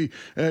he's going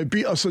to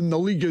beat us in the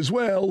league as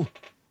well.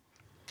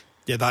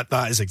 Yeah,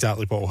 that is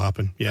exactly what will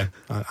happen. Yeah,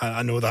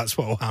 I know that's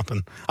what will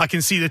happen. I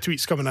can see the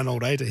tweets coming in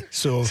already.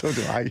 So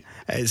do I.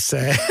 It's,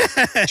 do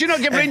you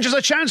not give Rangers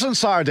a chance on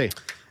Saturday?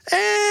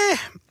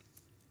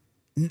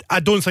 I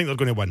don't think they're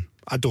going to win.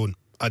 I don't.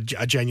 I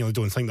genuinely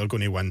don't think they're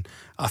going to win.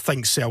 I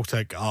think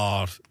Celtic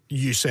are,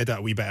 you said it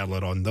a wee bit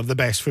earlier on, they're the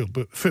best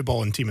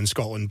footballing team in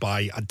Scotland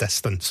by a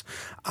distance.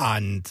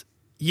 And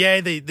yeah,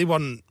 they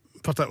weren't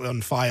particularly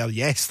on fire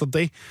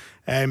yesterday,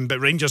 but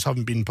Rangers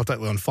haven't been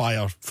particularly on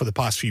fire for the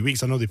past few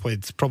weeks. I know they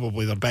played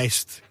probably their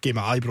best game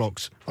at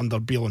Ibrox under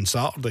Beale on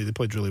Saturday. They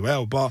played really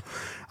well, but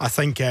I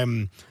think at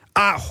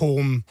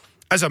home,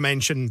 as I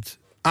mentioned,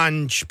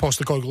 Ange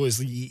Postecoglou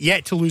is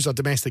yet to lose a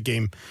domestic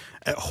game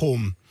at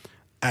home,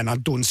 and I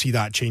don't see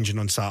that changing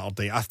on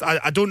Saturday.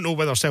 I don't know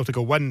whether Celtic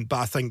will win,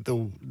 but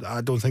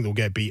I don't think they'll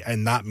get beat,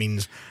 and that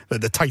means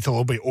that the title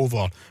will be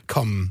over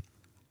come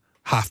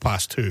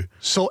 2:30.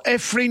 So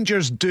if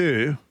Rangers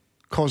do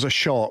cause a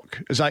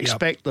shock, as I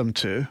expect them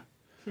to,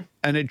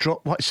 and it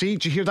drop. What? See,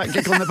 did you hear that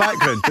giggle in the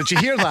background? Did you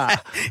hear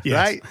that?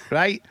 Yes.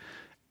 Right.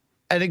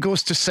 And it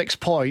goes to 6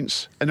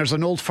 points, and there's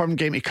an Old Firm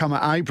game to come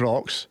at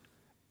Ibrox.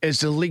 Is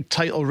the league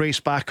title race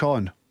back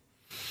on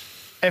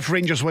if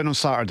Rangers win on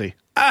Saturday?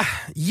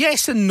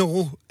 Yes and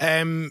no.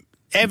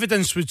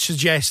 Evidence would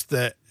suggest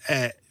that,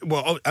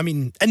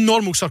 in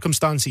normal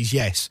circumstances,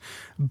 yes.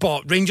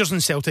 But Rangers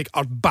and Celtic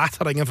are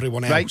battering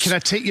everyone else. Right, can I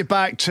take you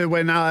back to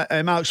when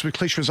Alex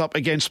McLeish was up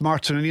against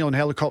Martin O'Neill on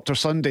Helicopter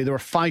Sunday? They were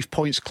 5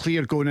 points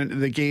clear going into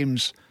the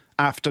games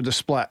after the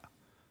split.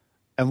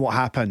 And what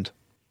happened?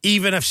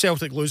 Even if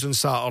Celtic lose on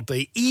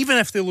Saturday, even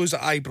if they lose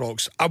at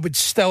Ibrox, I would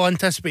still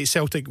anticipate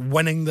Celtic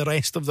winning the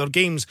rest of their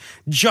games,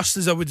 just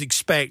as I would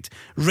expect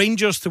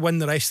Rangers to win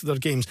the rest of their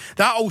games.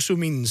 That also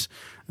means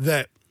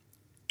that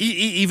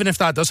even if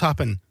that does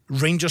happen,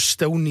 Rangers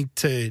still need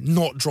to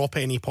not drop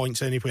any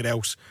points anywhere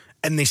else,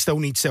 and they still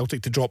need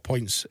Celtic to drop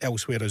points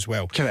elsewhere as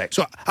well. Correct.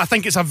 So I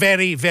think it's a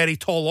very, very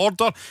tall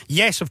order.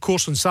 Yes, of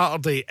course, on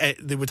Saturday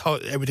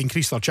it would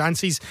increase their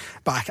chances,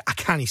 but I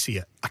can't see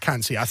it.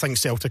 I think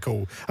Celtic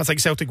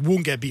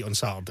won't get beat on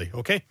Saturday.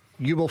 Okay.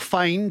 You will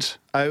find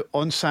out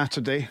on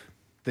Saturday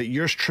that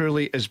yours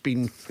truly is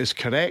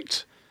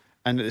correct,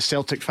 and that the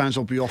Celtic fans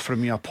will be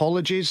offering me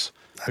apologies.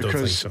 I don't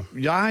think so.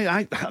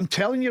 Yeah, I'm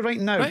telling you right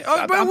now. Right,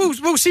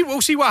 we'll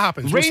see what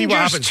happens.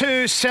 Rangers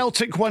 2,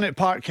 Celtic 1 at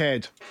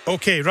Parkhead.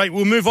 Okay, right,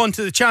 we'll move on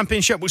to the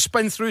Championship. We'll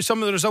spin through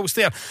some of the results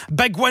there.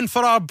 Big win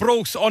for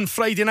Arbroath on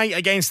Friday night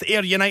against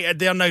Ayr United.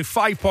 They're now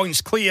 5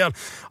 points clear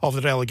of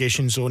the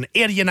relegation zone.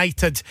 Ayr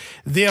United,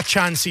 their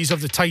chances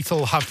of the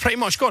title have pretty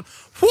much gone.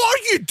 What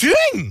are you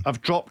doing?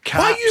 I've dropped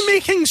caps. Why are you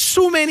making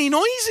so many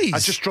noises? I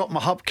just dropped my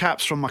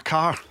hubcaps from my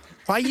car.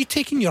 Why are you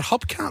taking your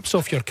hubcaps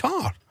off your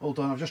car? Hold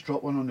on, I've just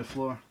dropped one on the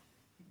floor.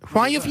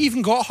 Why have you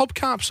even got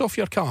hubcaps off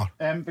your car?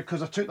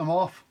 Because I took them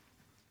off.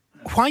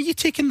 Why are you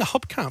taking the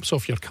hubcaps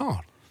off your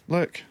car?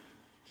 Look.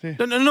 See?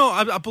 No,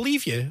 I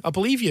believe you. But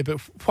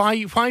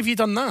why have you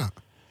done that?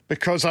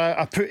 Because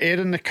I put air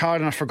in the car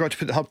and I forgot to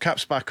put the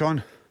hubcaps back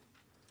on.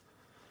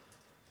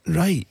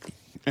 Right.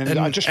 And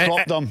I just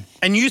dropped them.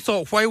 And you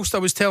thought, whilst I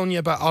was telling you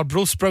about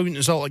Arbroath's brilliant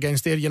result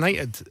against Ayr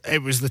United,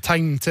 it was the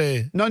time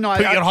to put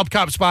your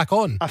hubcaps back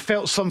on? I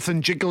felt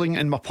something jiggling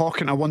in my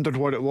pocket and I wondered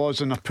what it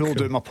was, and I pulled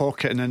it out of my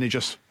pocket and then they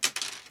just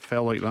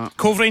fell like that.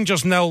 Cove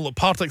Rangers 0,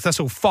 Partick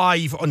Thistle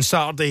 5 on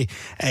Saturday.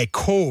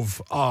 Cove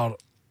are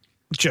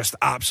just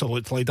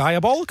absolutely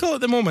diabolical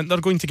at the moment. They're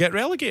going to get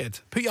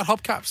relegated. Put your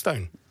hubcaps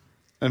down.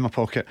 In my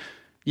pocket.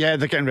 Yeah,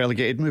 they're getting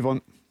relegated. Move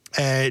on.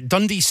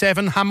 Dundee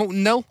 7,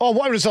 Hamilton 0. Oh,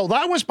 what a result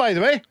that was, by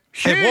the way.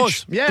 Huge. It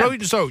was. Yeah.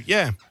 Brilliant result,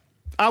 yeah.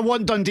 I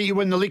want Dundee to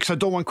win the league, because I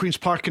don't want Queen's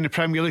Park in the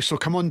Premier League, so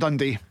come on,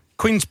 Dundee.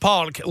 Queen's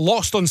Park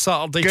lost on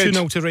Saturday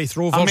 2-0 to Wraith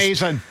Rovers.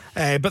 Amazing.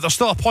 But they're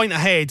still a point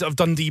ahead of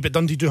Dundee, but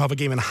Dundee do have a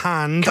game in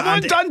hand. Come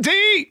on,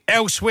 Dundee!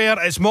 Elsewhere,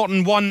 it's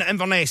Morton 1,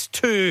 Inverness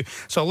 2.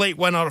 So a late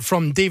winner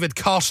from David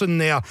Carson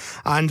there.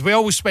 And we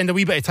always spend a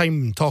wee bit of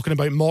time talking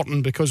about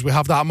Morton because we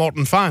have that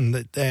Morton fan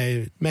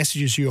that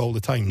messages you all the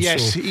time.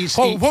 Yes,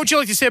 so, what would you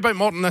like to say about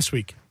Morton this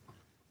week?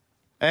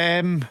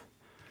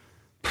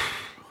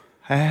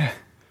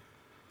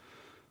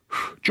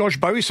 George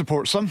Bowie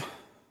supports them.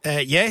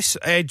 Yes.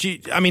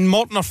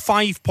 Morton are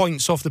 5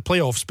 points off the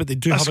playoffs, but they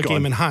do have a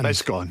game in hand.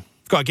 That's gone.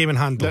 Got a game in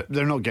hand, though.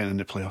 They're not getting in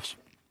the playoffs.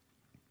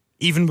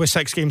 Even with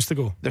 6 games to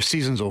go? Their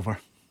season's over.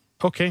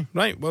 Okay,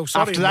 right. Well,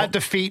 sorry. After that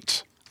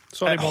defeat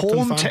at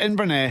home to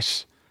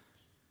Inverness,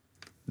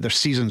 their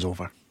season's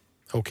over.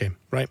 Okay,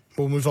 right.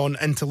 We'll move on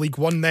into League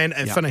One then.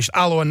 It finished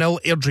Alloa 0,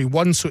 Airdrie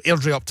 1, so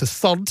Airdrie up to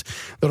third.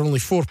 They're only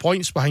 4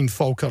 points behind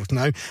Falkirk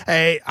now.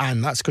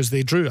 And that's because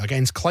they drew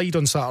against Clyde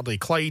on Saturday.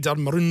 Clyde are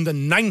marooned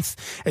in ninth.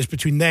 It's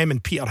between them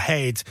and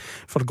Peterhead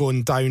for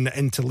going down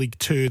into League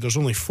 2. There's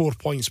only 4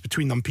 points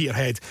between them.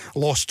 Peterhead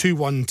lost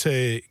 2-1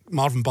 to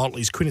Marvin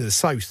Bartley's Queen of the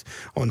South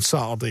on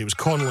Saturday. It was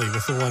Connolly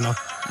with the winner.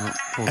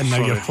 And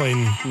now you're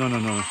playing...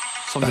 No.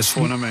 Somebody's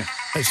phoning me.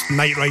 It's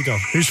Knight Rider.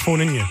 Who's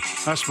phoning you?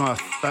 That's my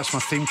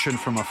theme tune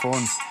for my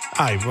phone.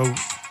 Aye, well...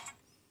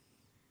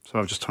 So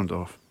I've just turned it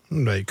off.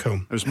 Right, cool.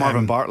 It was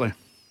Marvin Bartley.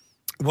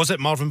 Was it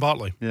Marvin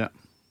Bartley? Yeah.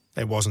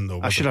 It wasn't though.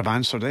 I should have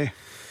answered, eh?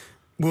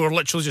 We were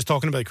literally just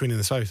talking about Queen of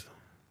the South.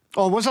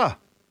 Oh, was I?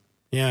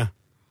 Yeah.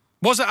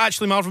 Was it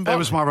actually Marvin Bartley? It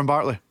was Marvin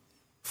Bartley.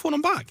 Phone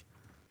him back.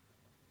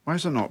 Why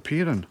is it not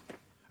appearing?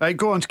 Right,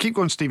 go on, keep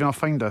going, Stephen. I'll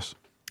find this.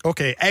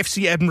 Okay,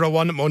 FC Edinburgh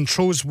 1,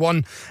 Montrose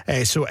 1.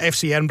 So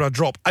FC Edinburgh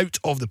drop out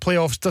of the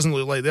playoffs. Doesn't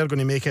look like they're going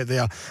to make it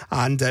there.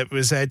 And it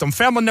was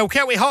Dunfermline 0,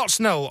 Kelty Hearts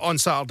 0 on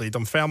Saturday.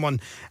 Dunfermline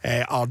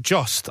are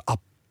just a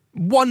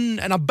 1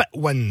 and a bit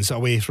wins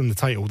away from the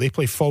title. They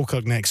play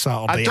Falkirk next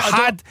Saturday.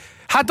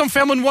 Had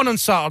Dunfermline won on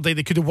Saturday,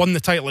 they could have won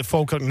the title at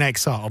Falkirk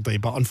next Saturday,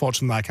 but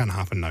unfortunately that can't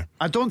happen now.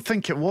 I don't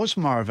think it was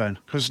Marvin,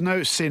 because now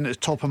it's saying at the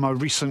top of my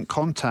recent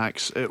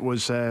contacts it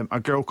was a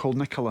girl called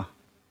Nicola.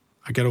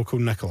 A girl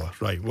called Nicola,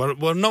 right.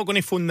 We're not going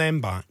to phone them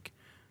back.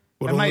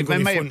 It might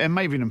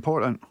have been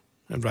important.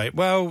 Right,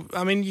 well,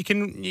 I mean, you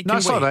can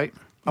That's wait. all right.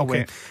 I'll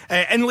Okay.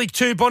 wait. In League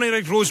 2,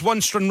 Bonnyrigg Rose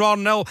 1, Stranraer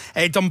 0.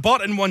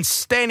 Dumbarton 1,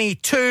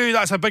 Steny 2.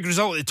 That's a big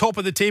result at the top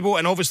of the table,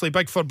 and obviously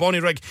big for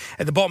Bonnyrigg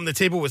at the bottom of the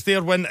table with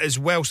their win as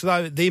well. So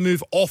that they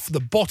move off the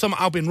bottom.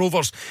 Albion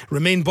Rovers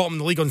remain bottom of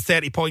the league on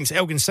 30 points.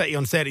 Elgin City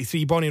on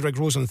 33. Bonnyrigg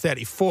Rose on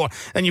 34.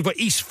 Then you've got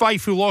East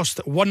Fife, who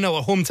lost 1-0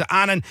 at home to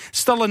Annan.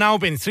 Stirling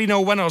Albion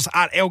 3-0 winners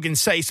at Elgin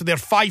City. So they're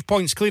 5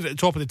 points clear at the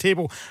top of the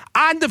table,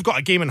 and they've got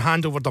a game in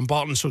hand over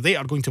Dumbarton, so they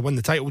are going to win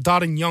the title.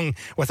 Darren Young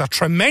with a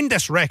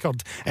tremendous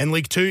record in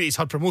League 2. He's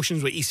had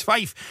promotions with East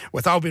Fife,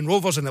 with Albion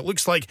Rovers, and it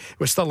looks like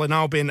we're still in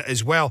Albion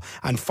as well.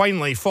 And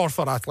finally,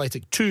 Forfar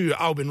Athletic 2,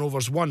 Albion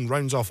Rovers 1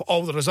 rounds off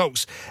all the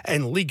results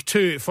in League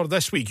 2 for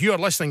this week. You are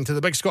listening to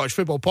the Big Scottish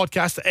Football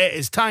Podcast. It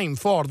is time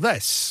for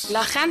this.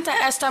 La gente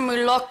está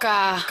muy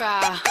loca.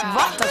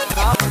 What the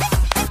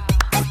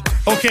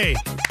fuck? Okay,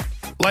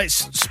 let's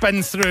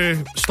spin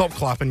through. Stop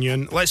clapping,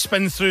 Ewan. Let's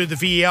spin through the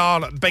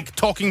VAR big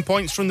talking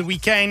points from the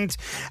weekend.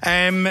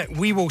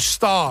 We will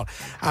start.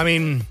 I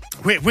mean,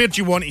 where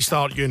do you want to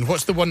start, Ewan?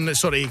 What's the one that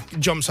sort of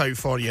jumps out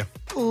for you?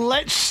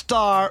 Let's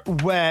start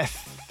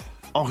with...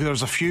 Oh,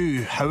 there's a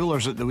few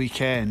howlers at the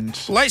weekend.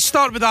 Let's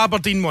start with the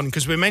Aberdeen one,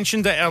 because we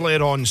mentioned it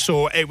earlier on.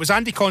 So it was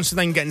Andy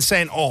Considine getting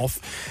sent off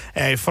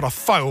for a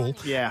foul.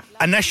 Yeah.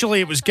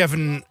 Initially it was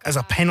given as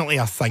a penalty,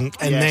 I think,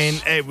 and then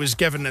it was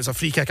given as a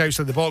free kick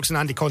outside the box, and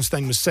Andy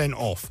Considine was sent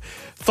off.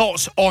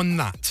 Thoughts on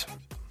that?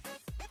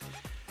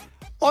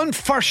 On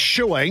first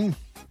showing,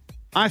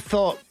 I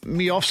thought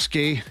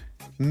Miofsky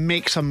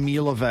makes a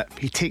meal of it.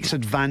 He takes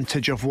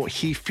advantage of what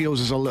he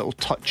feels is a little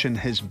touch in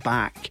his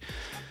back.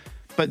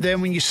 But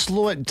then when you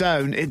slow it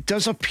down, it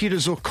does appear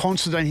as though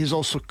Considine has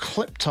also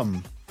clipped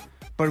him.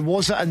 But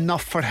was it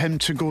enough for him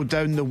to go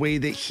down the way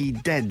that he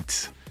did?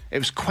 It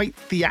was quite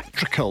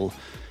theatrical.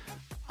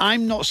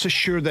 I'm not so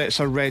sure that it's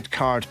a red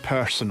card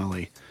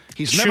personally.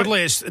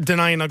 Surely it's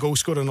denying a goal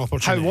scoring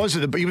opportunity. How was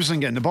it? But he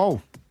wasn't getting the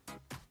ball.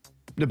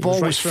 The ball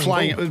was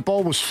flying. The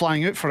ball was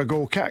flying out for a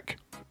goal kick.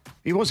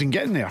 He wasn't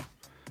getting there.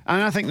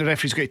 And I think the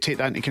referee's got to take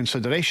that into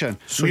consideration.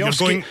 So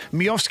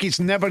Miofsky's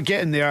never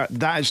getting there.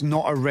 That is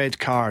not a red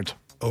card.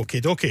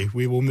 Okay,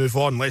 we will move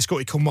on. Let's go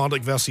to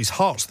Kilmarnock versus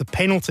Hearts. The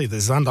penalty that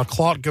Xander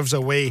Clark gives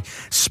away,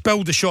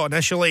 spilled the shot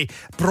initially,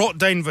 brought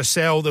down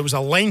Vassell. There was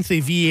a lengthy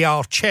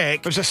VAR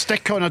check. There was a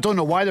stick on. I don't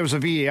know why there was a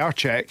VAR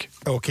check.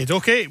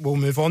 Okay, we'll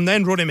move on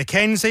then. Rory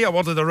McKenzie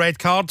awarded a red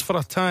card for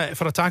a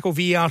tackle.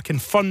 VAR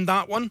confirmed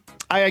that one.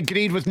 I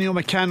agreed with Neil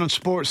McCann on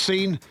Sports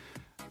Scene.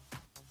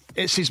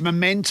 It's his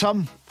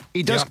momentum.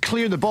 He does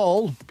clear the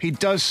ball. He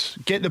does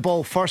get the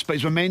ball first, but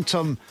his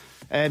momentum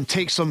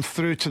takes them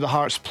through to the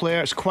Hearts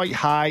player. It's quite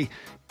high,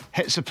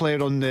 hits the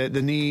player on the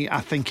knee.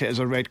 I think it is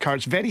a red card.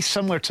 It's very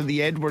similar to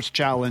the Edwards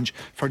challenge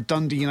for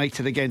Dundee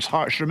United against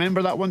Hearts.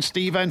 Remember that one,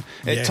 Stephen,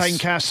 at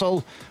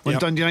Tynecastle, when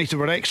Dundee United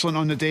were excellent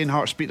on the day and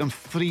Hearts beat them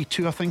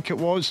 3-2, I think it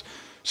was.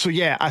 So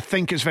yeah, I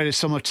think it's very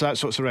similar to that,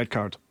 so it's a red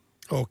card.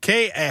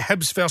 Okay,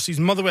 Hibs versus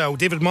Motherwell.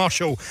 David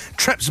Marshall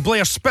trips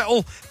Blair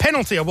Spittle.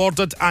 Penalty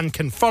awarded and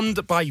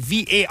confirmed by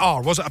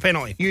VAR. Was it a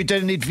penalty? You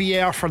didn't need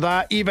VAR for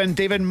that. Even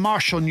David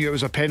Marshall knew it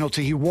was a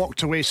penalty. He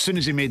walked away as soon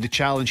as he made the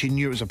challenge. He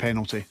knew it was a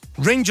penalty.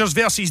 Rangers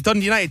versus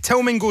Dundee United.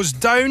 Tillman goes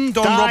down.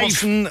 Don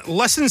Robertson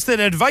listens to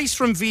the advice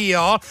from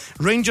VAR.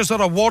 Rangers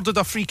are awarded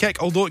a free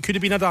kick, although it could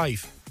have been a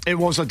dive. It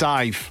was a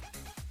dive.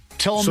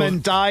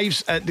 Tillman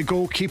dives at the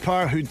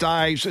goalkeeper, who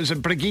dives. Is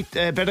it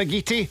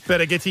Birighitti?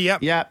 Birighitti,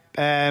 yep. Yep.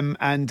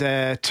 And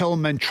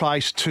Tillman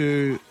tries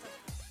to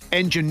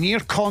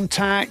engineer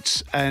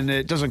contact, and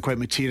it doesn't quite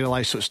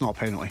materialise, so it's not a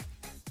penalty.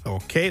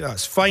 Okay,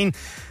 that's fine.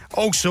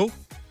 Also,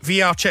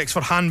 VR checks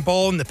for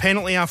handball and the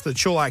penalty after the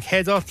Cholak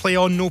header. Play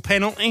on, no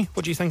penalty.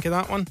 What do you think of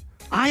that one?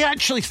 I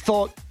actually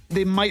thought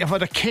they might have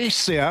had a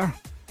case there.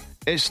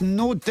 It's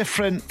no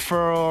different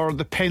for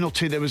the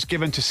penalty that was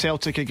given to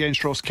Celtic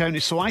against Ross County,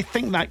 so I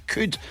think that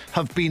could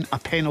have been a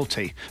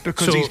penalty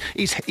because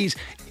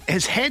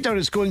his header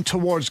is going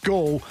towards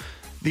goal,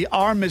 the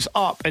arm is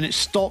up and it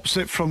stops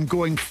it from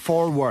going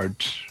forward,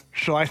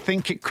 so I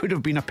think it could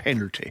have been a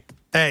penalty.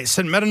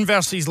 St Mirren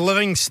versus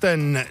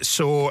Livingston,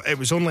 so it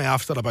was only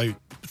after about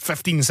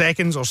 15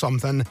 seconds or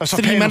something. It's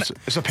a penalty.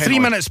 3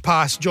 minutes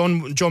past,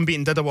 John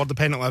Beaton did award the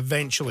penalty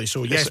eventually,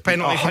 so yes,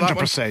 penalty 100%, for that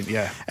one. 100%,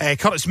 yeah.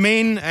 Curtis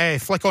Main,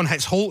 flick on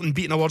hits Holt and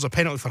Beaton awards a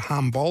penalty for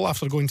handball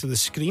after going to the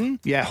screen.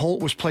 Yeah,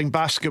 Holt was playing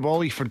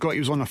basketball, he forgot he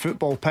was on a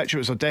football pitch, it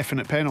was a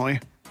definite penalty.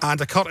 And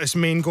a Curtis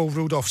Main goal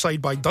ruled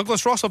offside by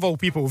Douglas Ross of all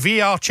people.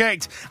 VR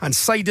checked and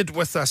sided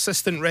with the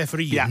assistant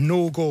referee. Yeah.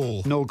 No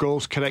goal. No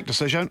goals, correct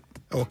decision.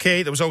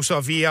 Okay, there was also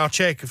a VR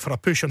check for a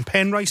push on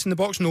Penrice in the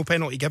box. No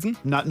penalty given.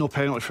 No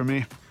penalty for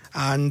me.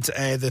 And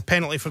the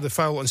penalty for the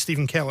foul on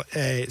Stephen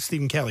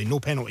Kelly. No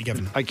penalty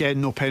given.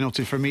 Again, no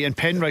penalty for me. And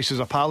Penrice is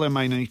a pal of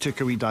mine and he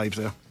took a wee dive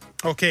there.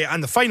 Okay,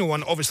 and the final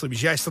one obviously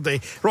was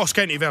yesterday. Ross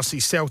County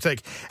versus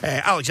Celtic.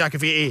 Alex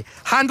Iacovete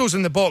handles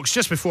in the box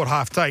just before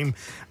half time.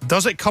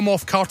 Does it come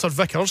off Carter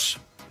Vickers?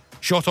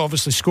 Shot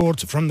obviously scored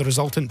from the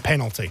resultant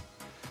penalty.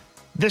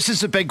 This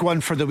is a big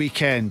one for the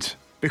weekend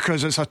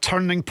because it's a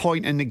turning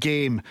point in the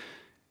game.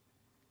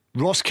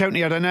 Ross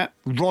County are in it.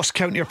 Ross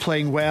County are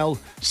playing well.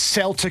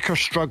 Celtic are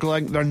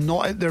struggling. They're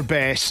not at their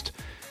best.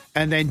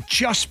 And then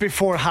just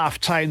before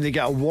half-time, they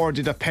get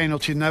awarded a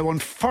penalty. Now, on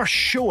first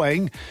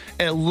showing,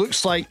 it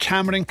looks like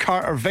Cameron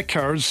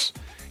Carter-Vickers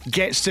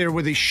gets there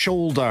with his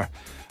shoulder.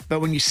 But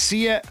when you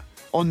see it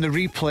on the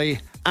replay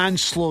and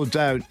slowed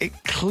down,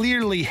 it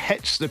clearly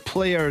hits the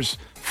player's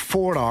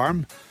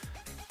forearm.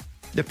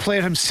 The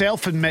player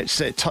himself admits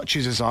that it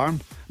touches his arm.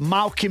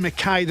 Malky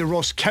Mackay, the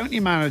Ross County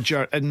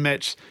manager,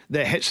 admits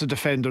that it hits the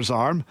defender's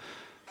arm.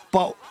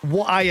 But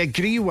what I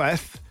agree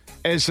with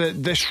is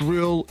that this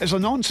rule is a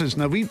nonsense.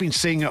 Now, we've been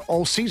saying it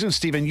all season,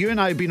 Stephen. You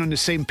and I have been on the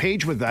same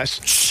page with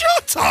this.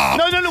 Shut up!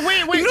 No,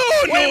 wait.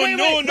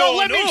 No,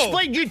 let me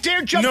explain. You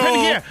dare jump in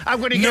here. I'm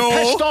going to get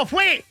pissed off.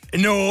 Wait.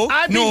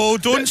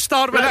 Don't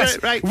start with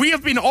this. Right. We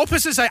have been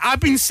opposite side.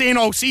 I've been saying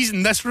all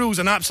season this rule's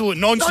an absolute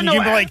nonsense.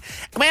 You'd be like,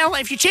 well,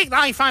 if you check the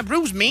IFAB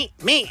rules, mate,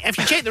 if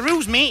you check the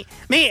rules, mate,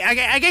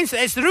 against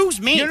it's the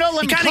rules, mate. You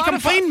can't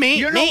complain,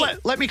 mate.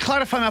 Let me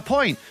clarify my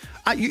point.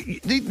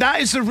 That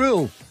is the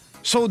rule.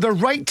 So the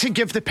right to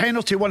give the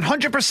penalty,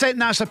 100%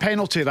 that's a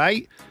penalty,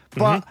 right?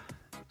 But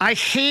I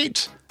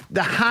hate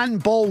the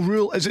handball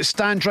rule as it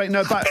stands right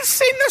now. But I've been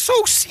saying this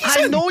all season.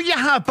 I know you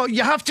have, but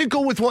you have to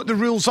go with what the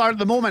rules are at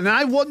the moment. And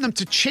I want them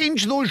to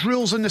change those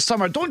rules in the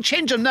summer. Don't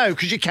change them now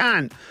because you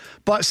can't.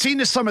 But see in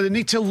the summer, they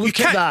need to look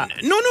at that.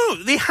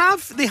 No, they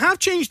have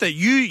changed it.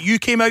 You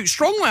came out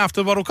strongly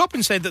after the World Cup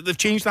and said that they've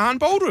changed the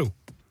handball rule.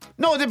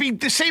 No, they've been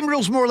the same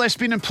rules more or less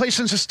been in place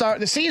since the start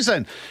of the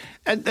season.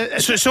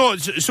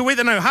 So wait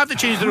there now. Have they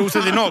changed the rules?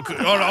 Have they not?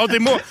 Or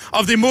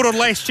have they more or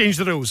less changed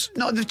the rules?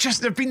 No,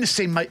 they've been the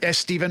same,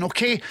 Stephen.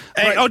 Okay.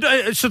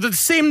 So they're the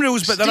same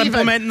rules, but they're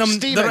implementing them.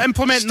 They're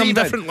implementing them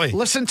differently.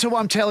 Listen to what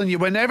I'm telling you.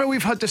 Whenever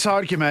we've had this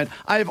argument,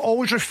 I have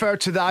always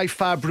referred to the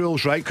IFAB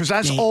rules, right? Because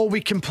that's all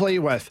we can play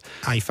with.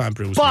 IFAB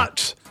rules,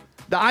 but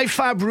the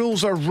IFAB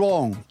rules are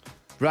wrong,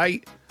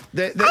 right?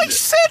 I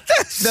said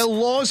this. The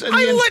laws. And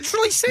I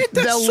literally said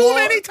this so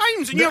many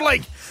times, and you're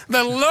like,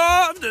 the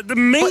law, the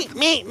mate.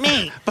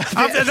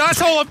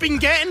 That's all I've been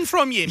getting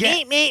from you.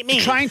 Yeah, mate.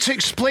 Trying to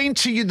explain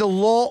to you the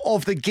law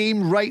of the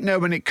game right now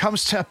when it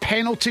comes to a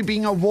penalty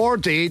being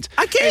awarded.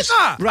 I get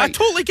that. Right. I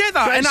totally get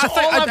that. Right, and so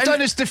all I've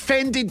done is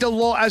defended the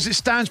law as it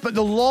stands, but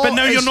the law. But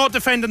now you're not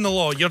defending the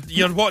law.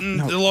 You're wanting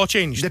the law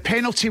changed. The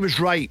penalty was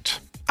right.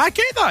 I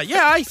get that.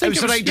 Yeah, I think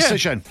it was the right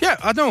decision. Yeah,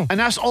 I know. And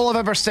that's all I've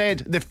ever said.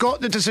 They've got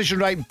the decision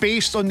right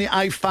based on the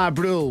IFAB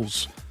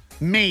rules.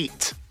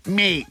 Mate.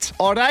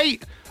 All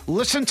right?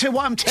 Listen to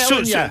what I'm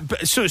telling you.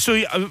 So,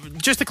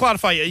 just to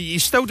clarify, are you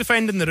still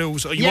defending the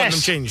rules or you want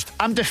them changed?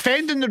 I'm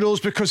defending the rules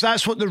because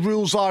that's what the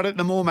rules are at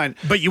the moment.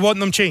 But you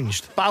want them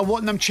changed? But I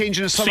want them changed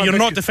in the summer. So you're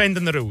not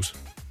defending the rules?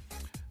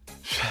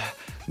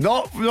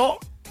 Not.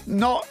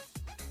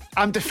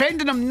 I'm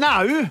defending them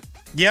now.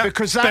 Yeah,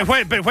 because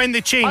but when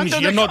they change,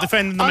 you're not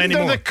defending them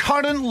anymore. Under the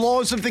current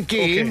laws of the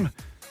game,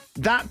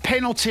 that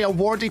penalty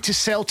awarded to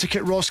Celtic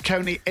at Ross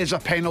County is a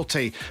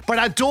penalty. But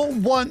I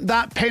don't want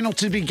that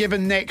penalty to be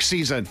given next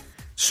season.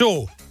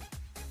 So,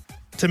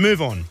 to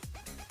move on,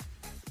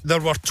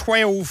 there were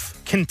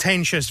 12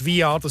 contentious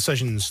VR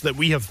decisions that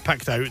we have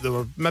picked out. There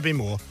were maybe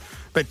more,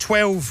 but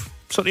 12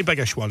 sort of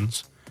biggish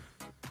ones.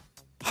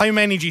 How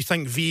many do you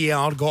think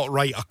VAR got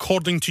right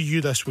according to you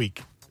this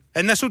week?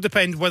 And this will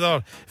depend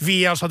whether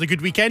VAR's had a good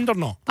weekend or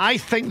not. I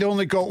think they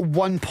only got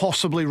one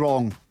possibly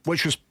wrong,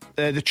 which was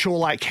the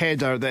Cholak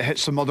header that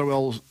hits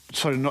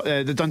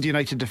the Dundee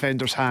United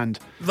defender's hand.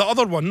 The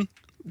other one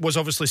was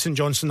obviously St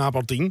Johnstone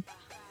Aberdeen.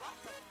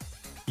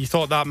 You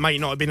thought that might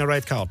not have been a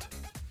red card?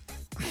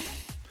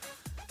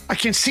 I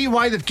can see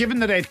why they've given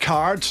the red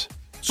card.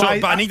 So,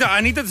 but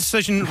I need a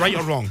decision, right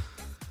or wrong.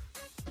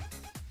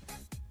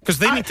 Because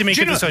they need to make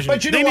a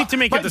decision. They need to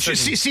make a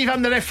decision. See, if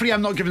I'm the referee,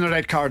 I'm not giving a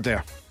red card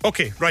there.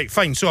 Okay, right,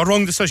 fine. So a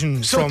wrong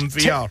decision from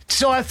VR.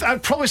 So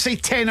I'd probably say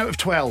 10 out of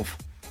 12.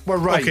 We're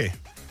right.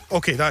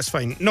 Okay, that's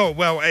fine. No,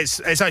 well, it's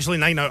actually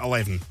 9 out of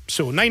 11.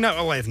 So 9 out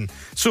of 11.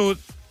 So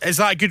is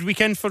that a good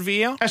weekend for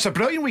VR? It's a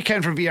brilliant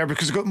weekend for VR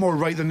because they got more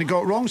right than they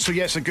got wrong. So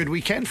yeah, it's a good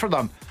weekend for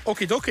them.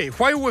 Okay.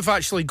 While we've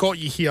actually got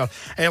you here,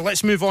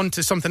 let's move on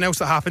to something else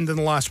that happened in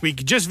the last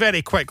week. Just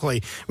very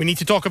quickly, we need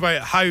to talk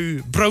about how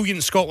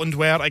brilliant Scotland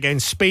were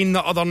against Spain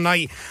the other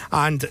night,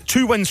 and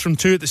 2 wins from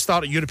 2 at the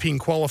start of European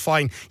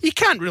qualifying. You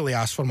can't really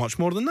ask for much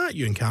more than that,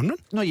 Ewen Cameron.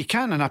 No, you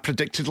can, and I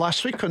predicted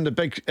last week on the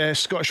big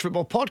Scottish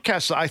football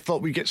podcast that I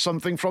thought we'd get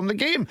something from the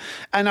game,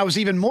 and I was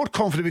even more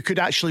confident we could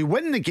actually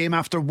win the game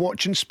after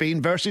watching Spain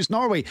versus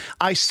Norway.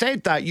 I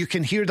said that. You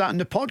can hear that in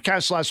the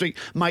podcast last week.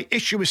 My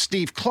issue with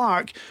Steve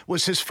Clarke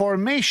was his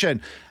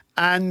formation,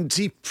 and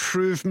he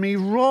proved me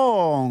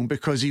wrong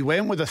because he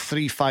went with a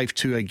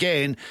 3-5-2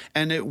 again,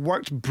 and it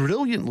worked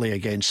brilliantly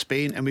against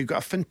Spain, and we got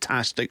a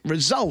fantastic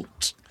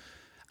result.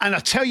 And I'll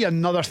tell you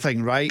another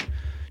thing, right?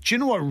 Do you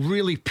know what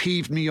really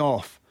peeved me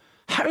off?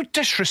 How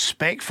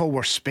disrespectful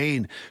were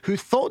Spain, who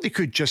thought they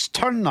could just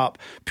turn up,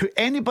 put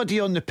anybody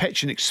on the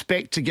pitch and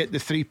expect to get the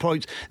 3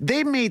 points.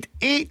 They made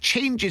 8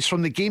 changes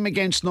from the game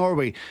against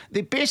Norway.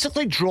 They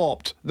basically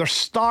dropped their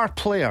star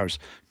players,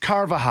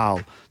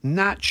 Carvajal,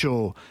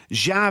 Nacho,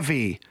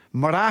 Xavi,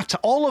 Morata,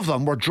 all of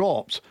them were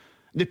dropped.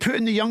 They put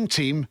in the young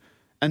team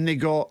and they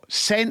got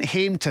sent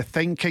home to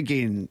think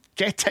again.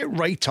 Get it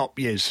right up,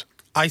 yous.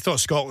 I thought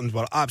Scotland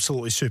were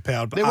absolutely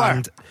superb. They were.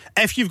 And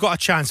if you've got a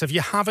chance, if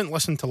you haven't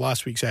listened to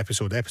last week's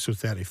episode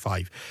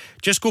 35,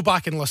 just go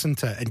back and listen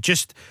to it and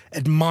just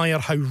admire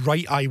how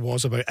right I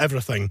was about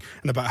everything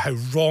and about how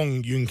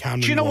wrong Ewen Cameron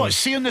was. Do you know what?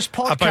 See on this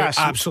podcast, about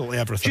absolutely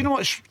everything. Do you know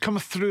what's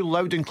coming through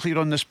loud and clear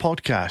on this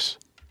podcast?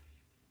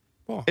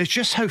 What? It's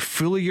just how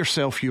full of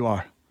yourself you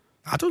are.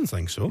 I don't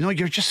think so. No,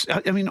 you're just,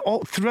 I mean,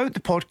 all throughout the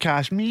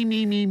podcast,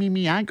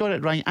 me, I got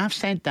it right. I've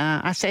said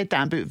that. I said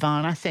that about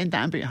VAR. I said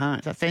that about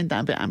Hearts. I said that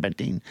about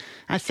Aberdeen.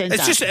 I said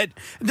it's that.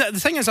 Just, the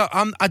thing is,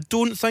 I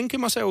don't think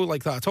of myself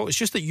like that at all. It's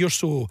just that you're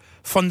so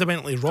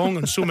fundamentally wrong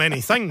on so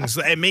many things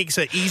that it makes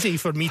it easy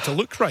for me to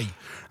look right.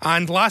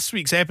 And last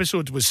week's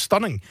episode was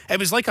stunning. It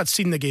was like I'd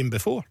seen the game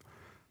before.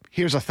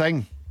 Here's the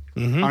thing.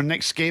 Our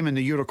next game in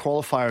the Euro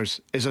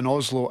qualifiers is in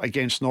Oslo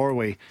against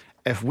Norway.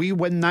 If we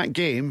win that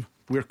game,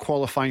 we're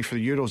qualifying for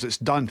the Euros. It's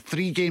done.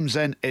 3 games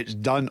in, it's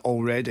done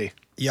already.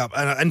 Yep,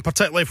 and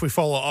particularly if we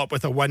follow it up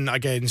with a win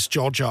against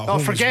Georgia at home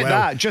forget as well.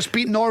 that. Just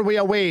beat Norway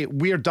away.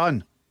 We're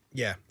done.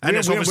 Yeah, and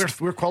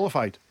we're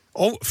qualified.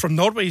 Oh, from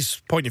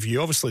Norway's point of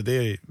view, obviously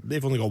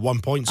they've only got 1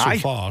 point so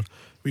far.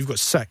 We've got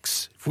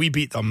 6. If we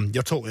beat them,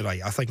 you're totally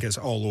right. I think it's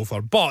all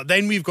over. But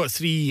then we've got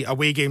 3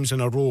 away games in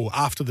a row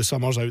after the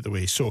summer's out the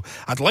way. So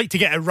I'd like to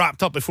get it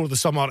wrapped up before the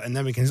summer, and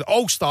then we can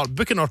all start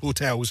booking our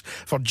hotels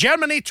for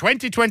Germany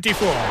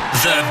 2024.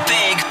 The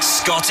Big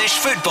Scottish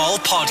Football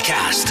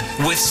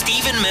Podcast with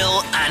Stephen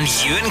Mill and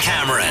Ewen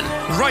Cameron.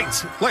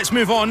 Right, let's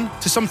move on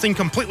to something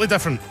completely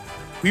different.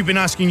 We've been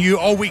asking you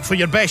all week for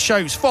your best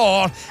shouts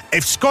for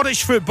if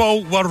Scottish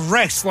football were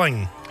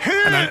wrestling.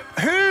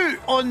 Who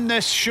on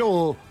this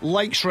show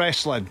likes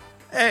wrestling?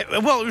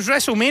 Well, it was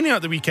WrestleMania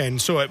at the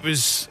weekend, so it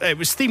was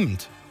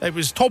themed. It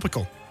was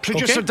topical.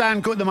 Producer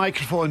Dan, go to the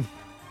microphone.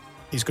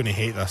 He's going to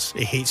hate this.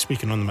 He hates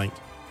speaking on the mic.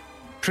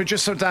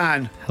 Producer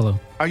Dan. Hello.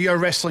 Are you a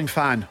wrestling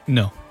fan?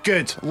 No.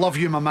 Good. Love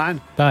you, my man.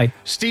 Bye.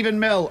 Stephen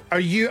Mill, are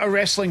you a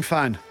wrestling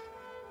fan?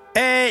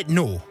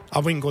 No, I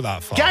wouldn't go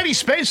that far. Gary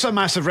Spence, a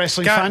massive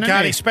wrestling fan, isn't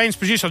Gary he? Spence,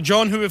 producer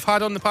John, who we've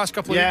had on the past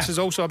couple of weeks, is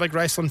also a big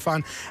wrestling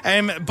fan.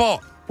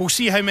 But we'll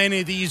see how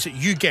many of these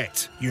you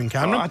get, Ewen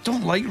Cameron. I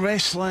don't like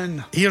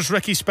wrestling. Here's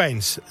Ricky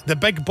Spence, the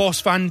Big Boss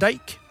Van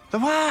Dyke. The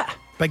what?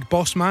 Big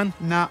Boss Man.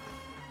 Nah.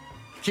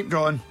 Keep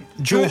going.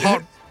 Joe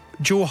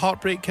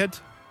Heartbreak Kid.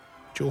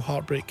 Joe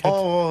Heartbreak Kid.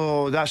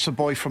 Oh, that's a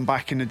boy from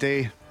back in the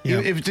day.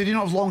 Yeah. Did he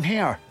not have long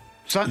hair?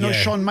 Is that not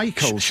Shawn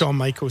Michaels? Shawn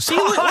Michaels. See,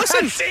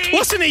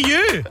 listen to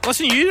you.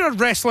 Listen to you, you're a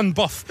wrestling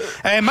buff.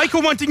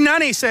 Michael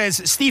Montagnani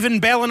says Stephen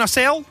Bell in a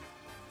cell.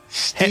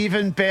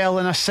 Stephen Bell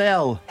in a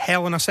cell.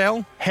 Hell in a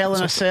cell. Hell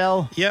in a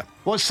cell. Yep.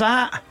 What's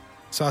that?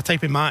 It's a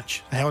type of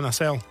match. Hell in a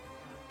cell.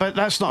 But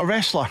that's not a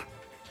wrestler.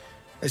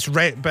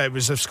 But it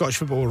was a Scottish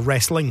football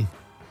wrestling.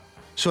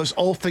 So it's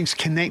all things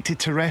connected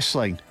to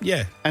wrestling.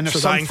 Yeah. And if so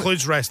that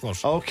includes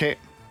wrestlers. Okay.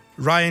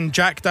 Ryan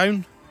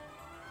Jackdown.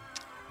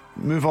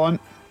 Move on.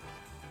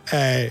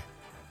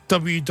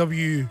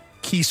 WW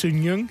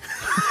Ki-Sun Young.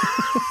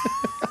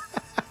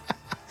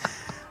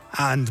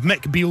 And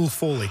Mick Beale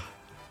Foley.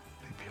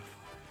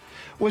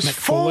 Was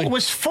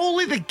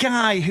Foley the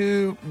guy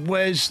who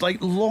was like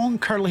long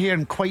curly hair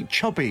and quite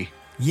chubby?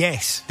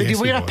 Yes. Did he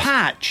wear a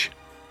patch?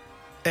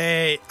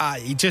 Did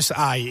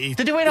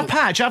he wear a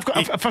patch?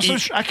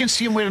 I can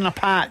see him wearing a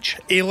patch.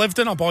 He lived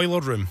in a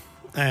boiler room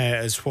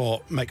is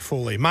what Mick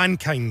Foley.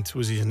 Mankind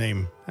was his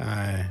name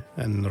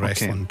in the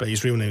wrestling, but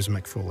his real name is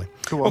Mick Foley.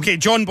 Okay,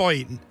 John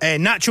Boy,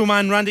 Nacho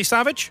Man Randy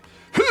Savage.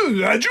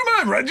 Nacho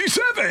Man Randy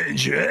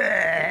Savage.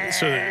 Yeah.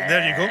 So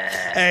there you go.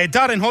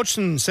 Darren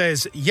Hodgson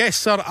says, yes,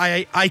 sir,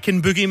 I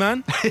can boogie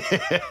man.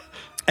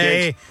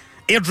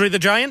 Airdrie the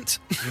Giant.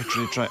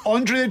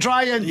 Andre the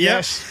Giant,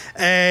 yes.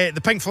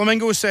 The Pink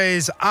Flamingo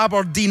says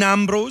Aberdeen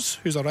Ambrose,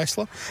 who's a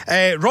wrestler.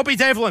 Robbie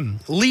Devlin,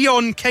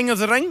 Leon King of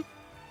the Ring.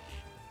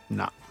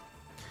 Nah.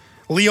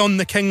 Leon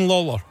the King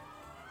Lawler.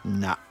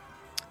 Nah.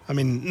 I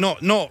mean,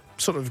 not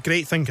sort of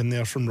great thinking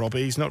there from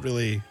Robbie. He's not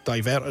really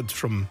diverted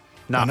from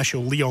the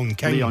initial Leon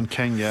King. Leon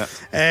King, yeah.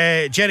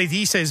 Jerry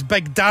D says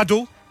Big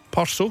Dado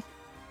Purso.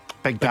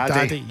 Big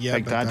Daddy. Yeah,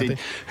 Big Daddy.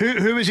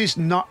 Who was his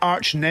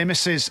arch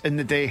nemesis in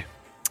the day?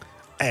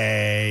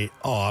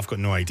 I've got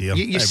no idea.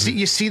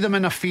 You see them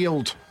in a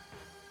field.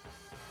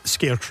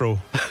 Scarecrow.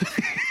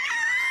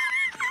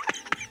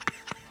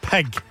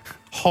 Pig.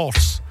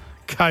 Horse.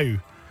 Cow.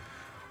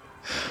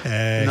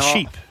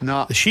 Sheep.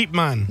 No. The sheep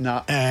man.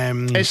 No.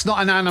 It's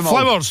not an animal.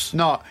 Flowers.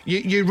 No.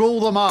 You roll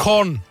them up.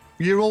 Corn.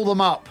 You roll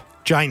them up.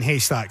 Giant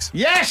haystacks.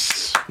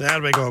 Yes!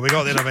 There we go. We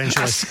got there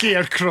eventually. A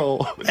scarecrow.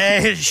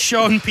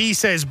 Sean P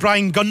says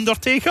Brian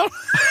Gundertaker,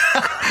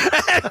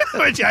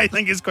 which I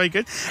think is quite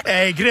good.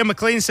 Graham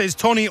McLean says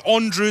Tony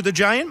Andrew the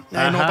Giant.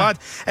 Not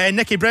bad.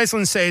 Nicky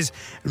Breslin says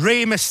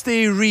Rey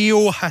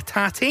Mysterio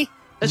Hatati.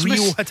 Is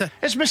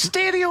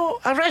Mysterio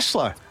a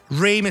wrestler?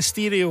 Rey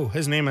Mysterio,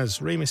 his name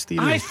is Rey Mysterio.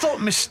 I thought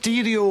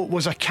Mysterio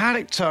was a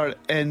character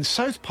in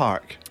South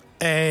Park.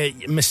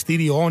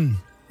 Mysterion.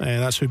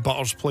 That's who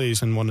Butters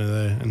plays in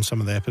some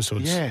of the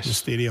episodes. Yes.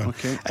 Mysterion.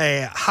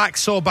 Okay.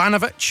 Hacksaw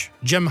Banovich,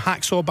 Jim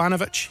Hacksaw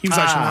Banovich. He was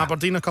actually in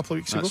Aberdeen a couple of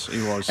weeks ago.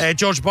 He was.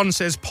 George Burns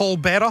says Paul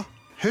Bearer.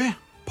 Who?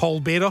 Paul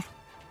Bearer.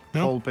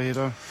 No? Paul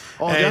Bearer.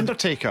 Oh, The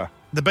Undertaker.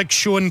 The Big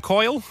Show and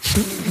Coil.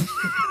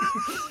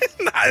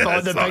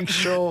 The Big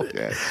Show.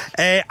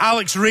 Yeah.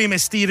 Alex Rey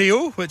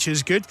Mysterio, which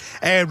is good.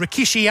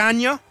 Rikishi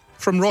Anya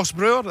from Ross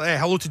Brewer.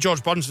 Hello to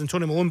George Burns and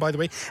Tony Malone, by the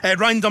way.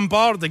 Ryan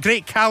Dunbar, the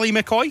Great Cali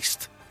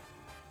McCoist.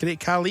 Great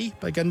Cali,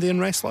 big Indian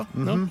wrestler.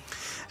 No?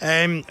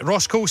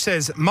 Ross Cole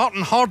says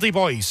Martin Hardy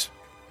Boys.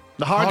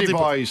 The Hardy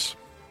Boys.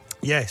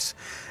 Yes.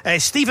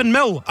 Stephen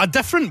Mill, a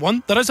different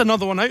one. There is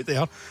another one out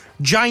there.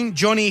 Giant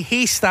Johnny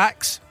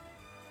Haystacks.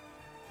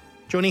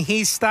 Johnny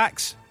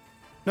Haystacks?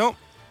 No?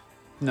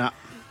 Nah.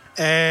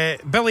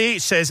 Billy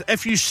H says,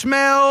 if you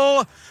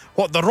smell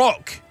what The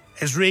Rock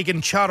is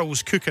Reagan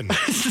Charles cooking.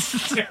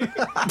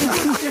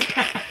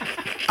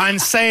 And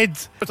said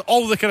with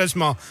all the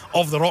charisma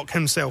of The Rock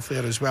himself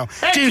there as well.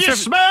 If you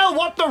smell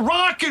what The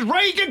Rock is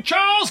Reagan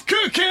Charles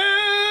cooking.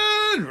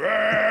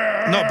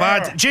 Not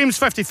bad. James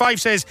 55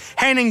 says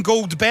Henning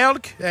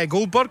Goldberg.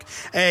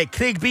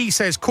 Craig B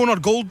says Conor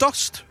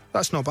Goldust.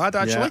 That's not bad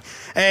actually.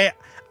 Yeah.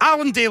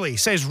 Alan Daly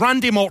says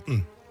Randy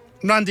Morton.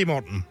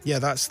 Yeah,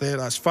 that's there.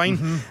 That's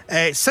fine.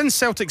 Since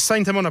Celtic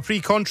signed him on a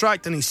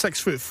pre-contract and he's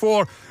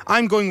 6'4",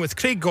 I'm going with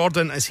Craig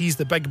Gordon as he's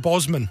the big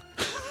Bosman.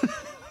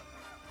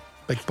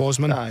 Big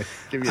Bosman. Aye,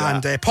 give you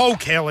that. And Paul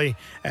Kelly,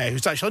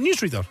 who's actually a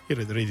newsreader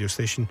here at the radio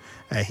station,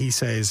 he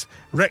says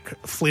Ric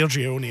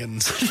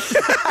Flairdrieonians.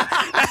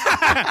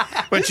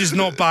 Which is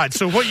not bad.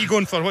 So what are you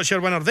going for? What's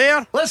your winner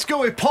there? Let's go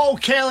with Paul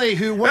Kelly,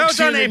 who works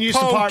in the news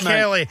department.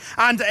 Kelly.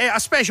 And a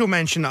special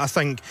mention, I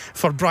think,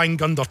 for Brian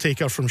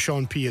Gundertaker from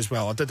Sean P as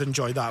well. I did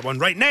enjoy that one.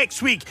 Right,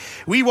 next week,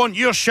 we want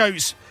your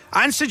shouts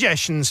and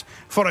suggestions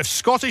for if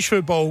Scottish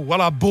football were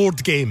a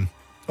board game.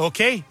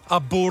 Okay, a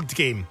board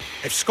game.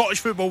 If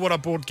Scottish football were a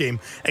board game,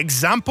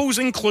 examples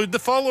include the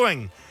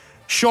following: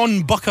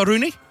 Sean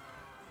Buckaroony.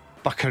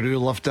 Buckaroo,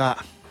 loved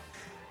that.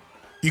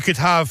 You could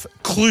have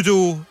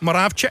Cluedo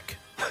Moravchik.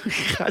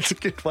 That's a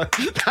good one.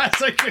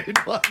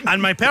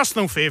 And my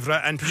personal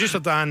favourite, and producer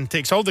Dan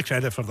takes all the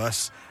credit for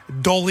this,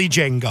 Dolly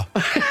Jenga.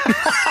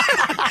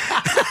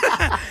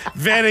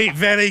 Very,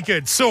 very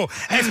good. So,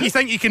 if you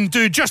think you can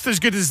do just as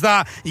good as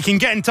that, you can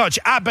get in touch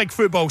at Big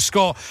Football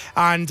Scott,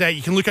 and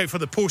you can look out for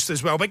the post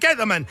as well. But get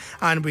them in,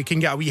 and we can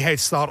get a wee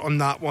head start on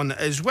that one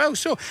as well.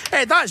 So,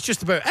 that's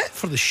just about it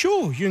for the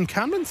show. Ewen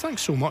Cameron,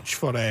 thanks so much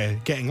for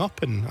getting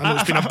up. And I know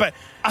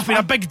it's been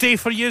a big day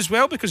for you as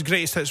well, because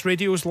Greatest Hits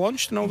Radio was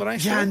launched and all the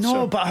rest. Yeah,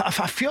 no, but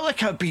I feel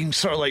like I've been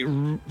sort of like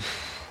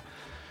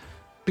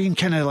being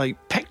kind of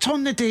like picked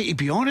on the day, to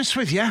be honest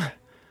with you.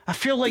 I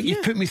feel like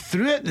you put me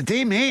through it the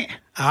day, mate.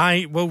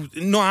 Well,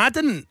 no, I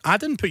didn't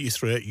put you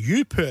through it.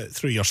 You put it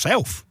through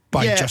yourself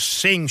by just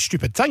saying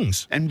stupid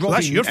things. And Robbie,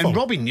 that's your fault. And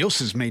Robbie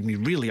Neilson's made me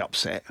really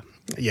upset.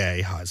 Yeah,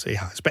 he has.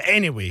 But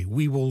anyway,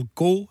 we will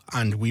go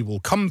and we will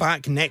come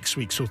back next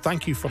week. So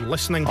thank you for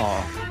listening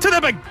to the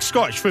Big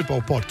Scottish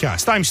Football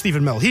Podcast. I'm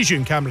Stephen Mill. He's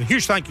Ewen Cameron.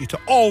 Huge thank you to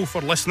all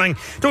for listening.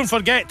 Don't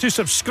forget to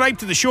subscribe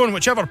to the show on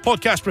whichever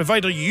podcast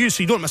provider you use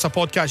so you don't miss a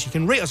podcast. You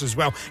can rate us as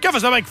well. Give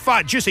us a big,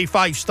 fat, juicy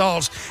 5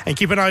 stars and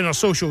keep an eye on our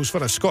socials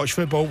for a Scottish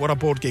football or a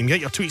board game. Get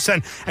your tweets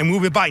in and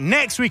we'll be back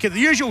next week at the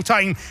usual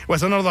time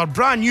with another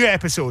brand new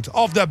episode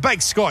of the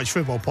Big Scottish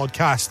Football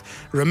Podcast.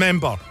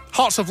 Remember,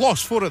 Hearts have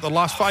lost 4 of their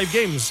last 5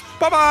 games.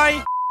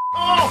 Bye-bye.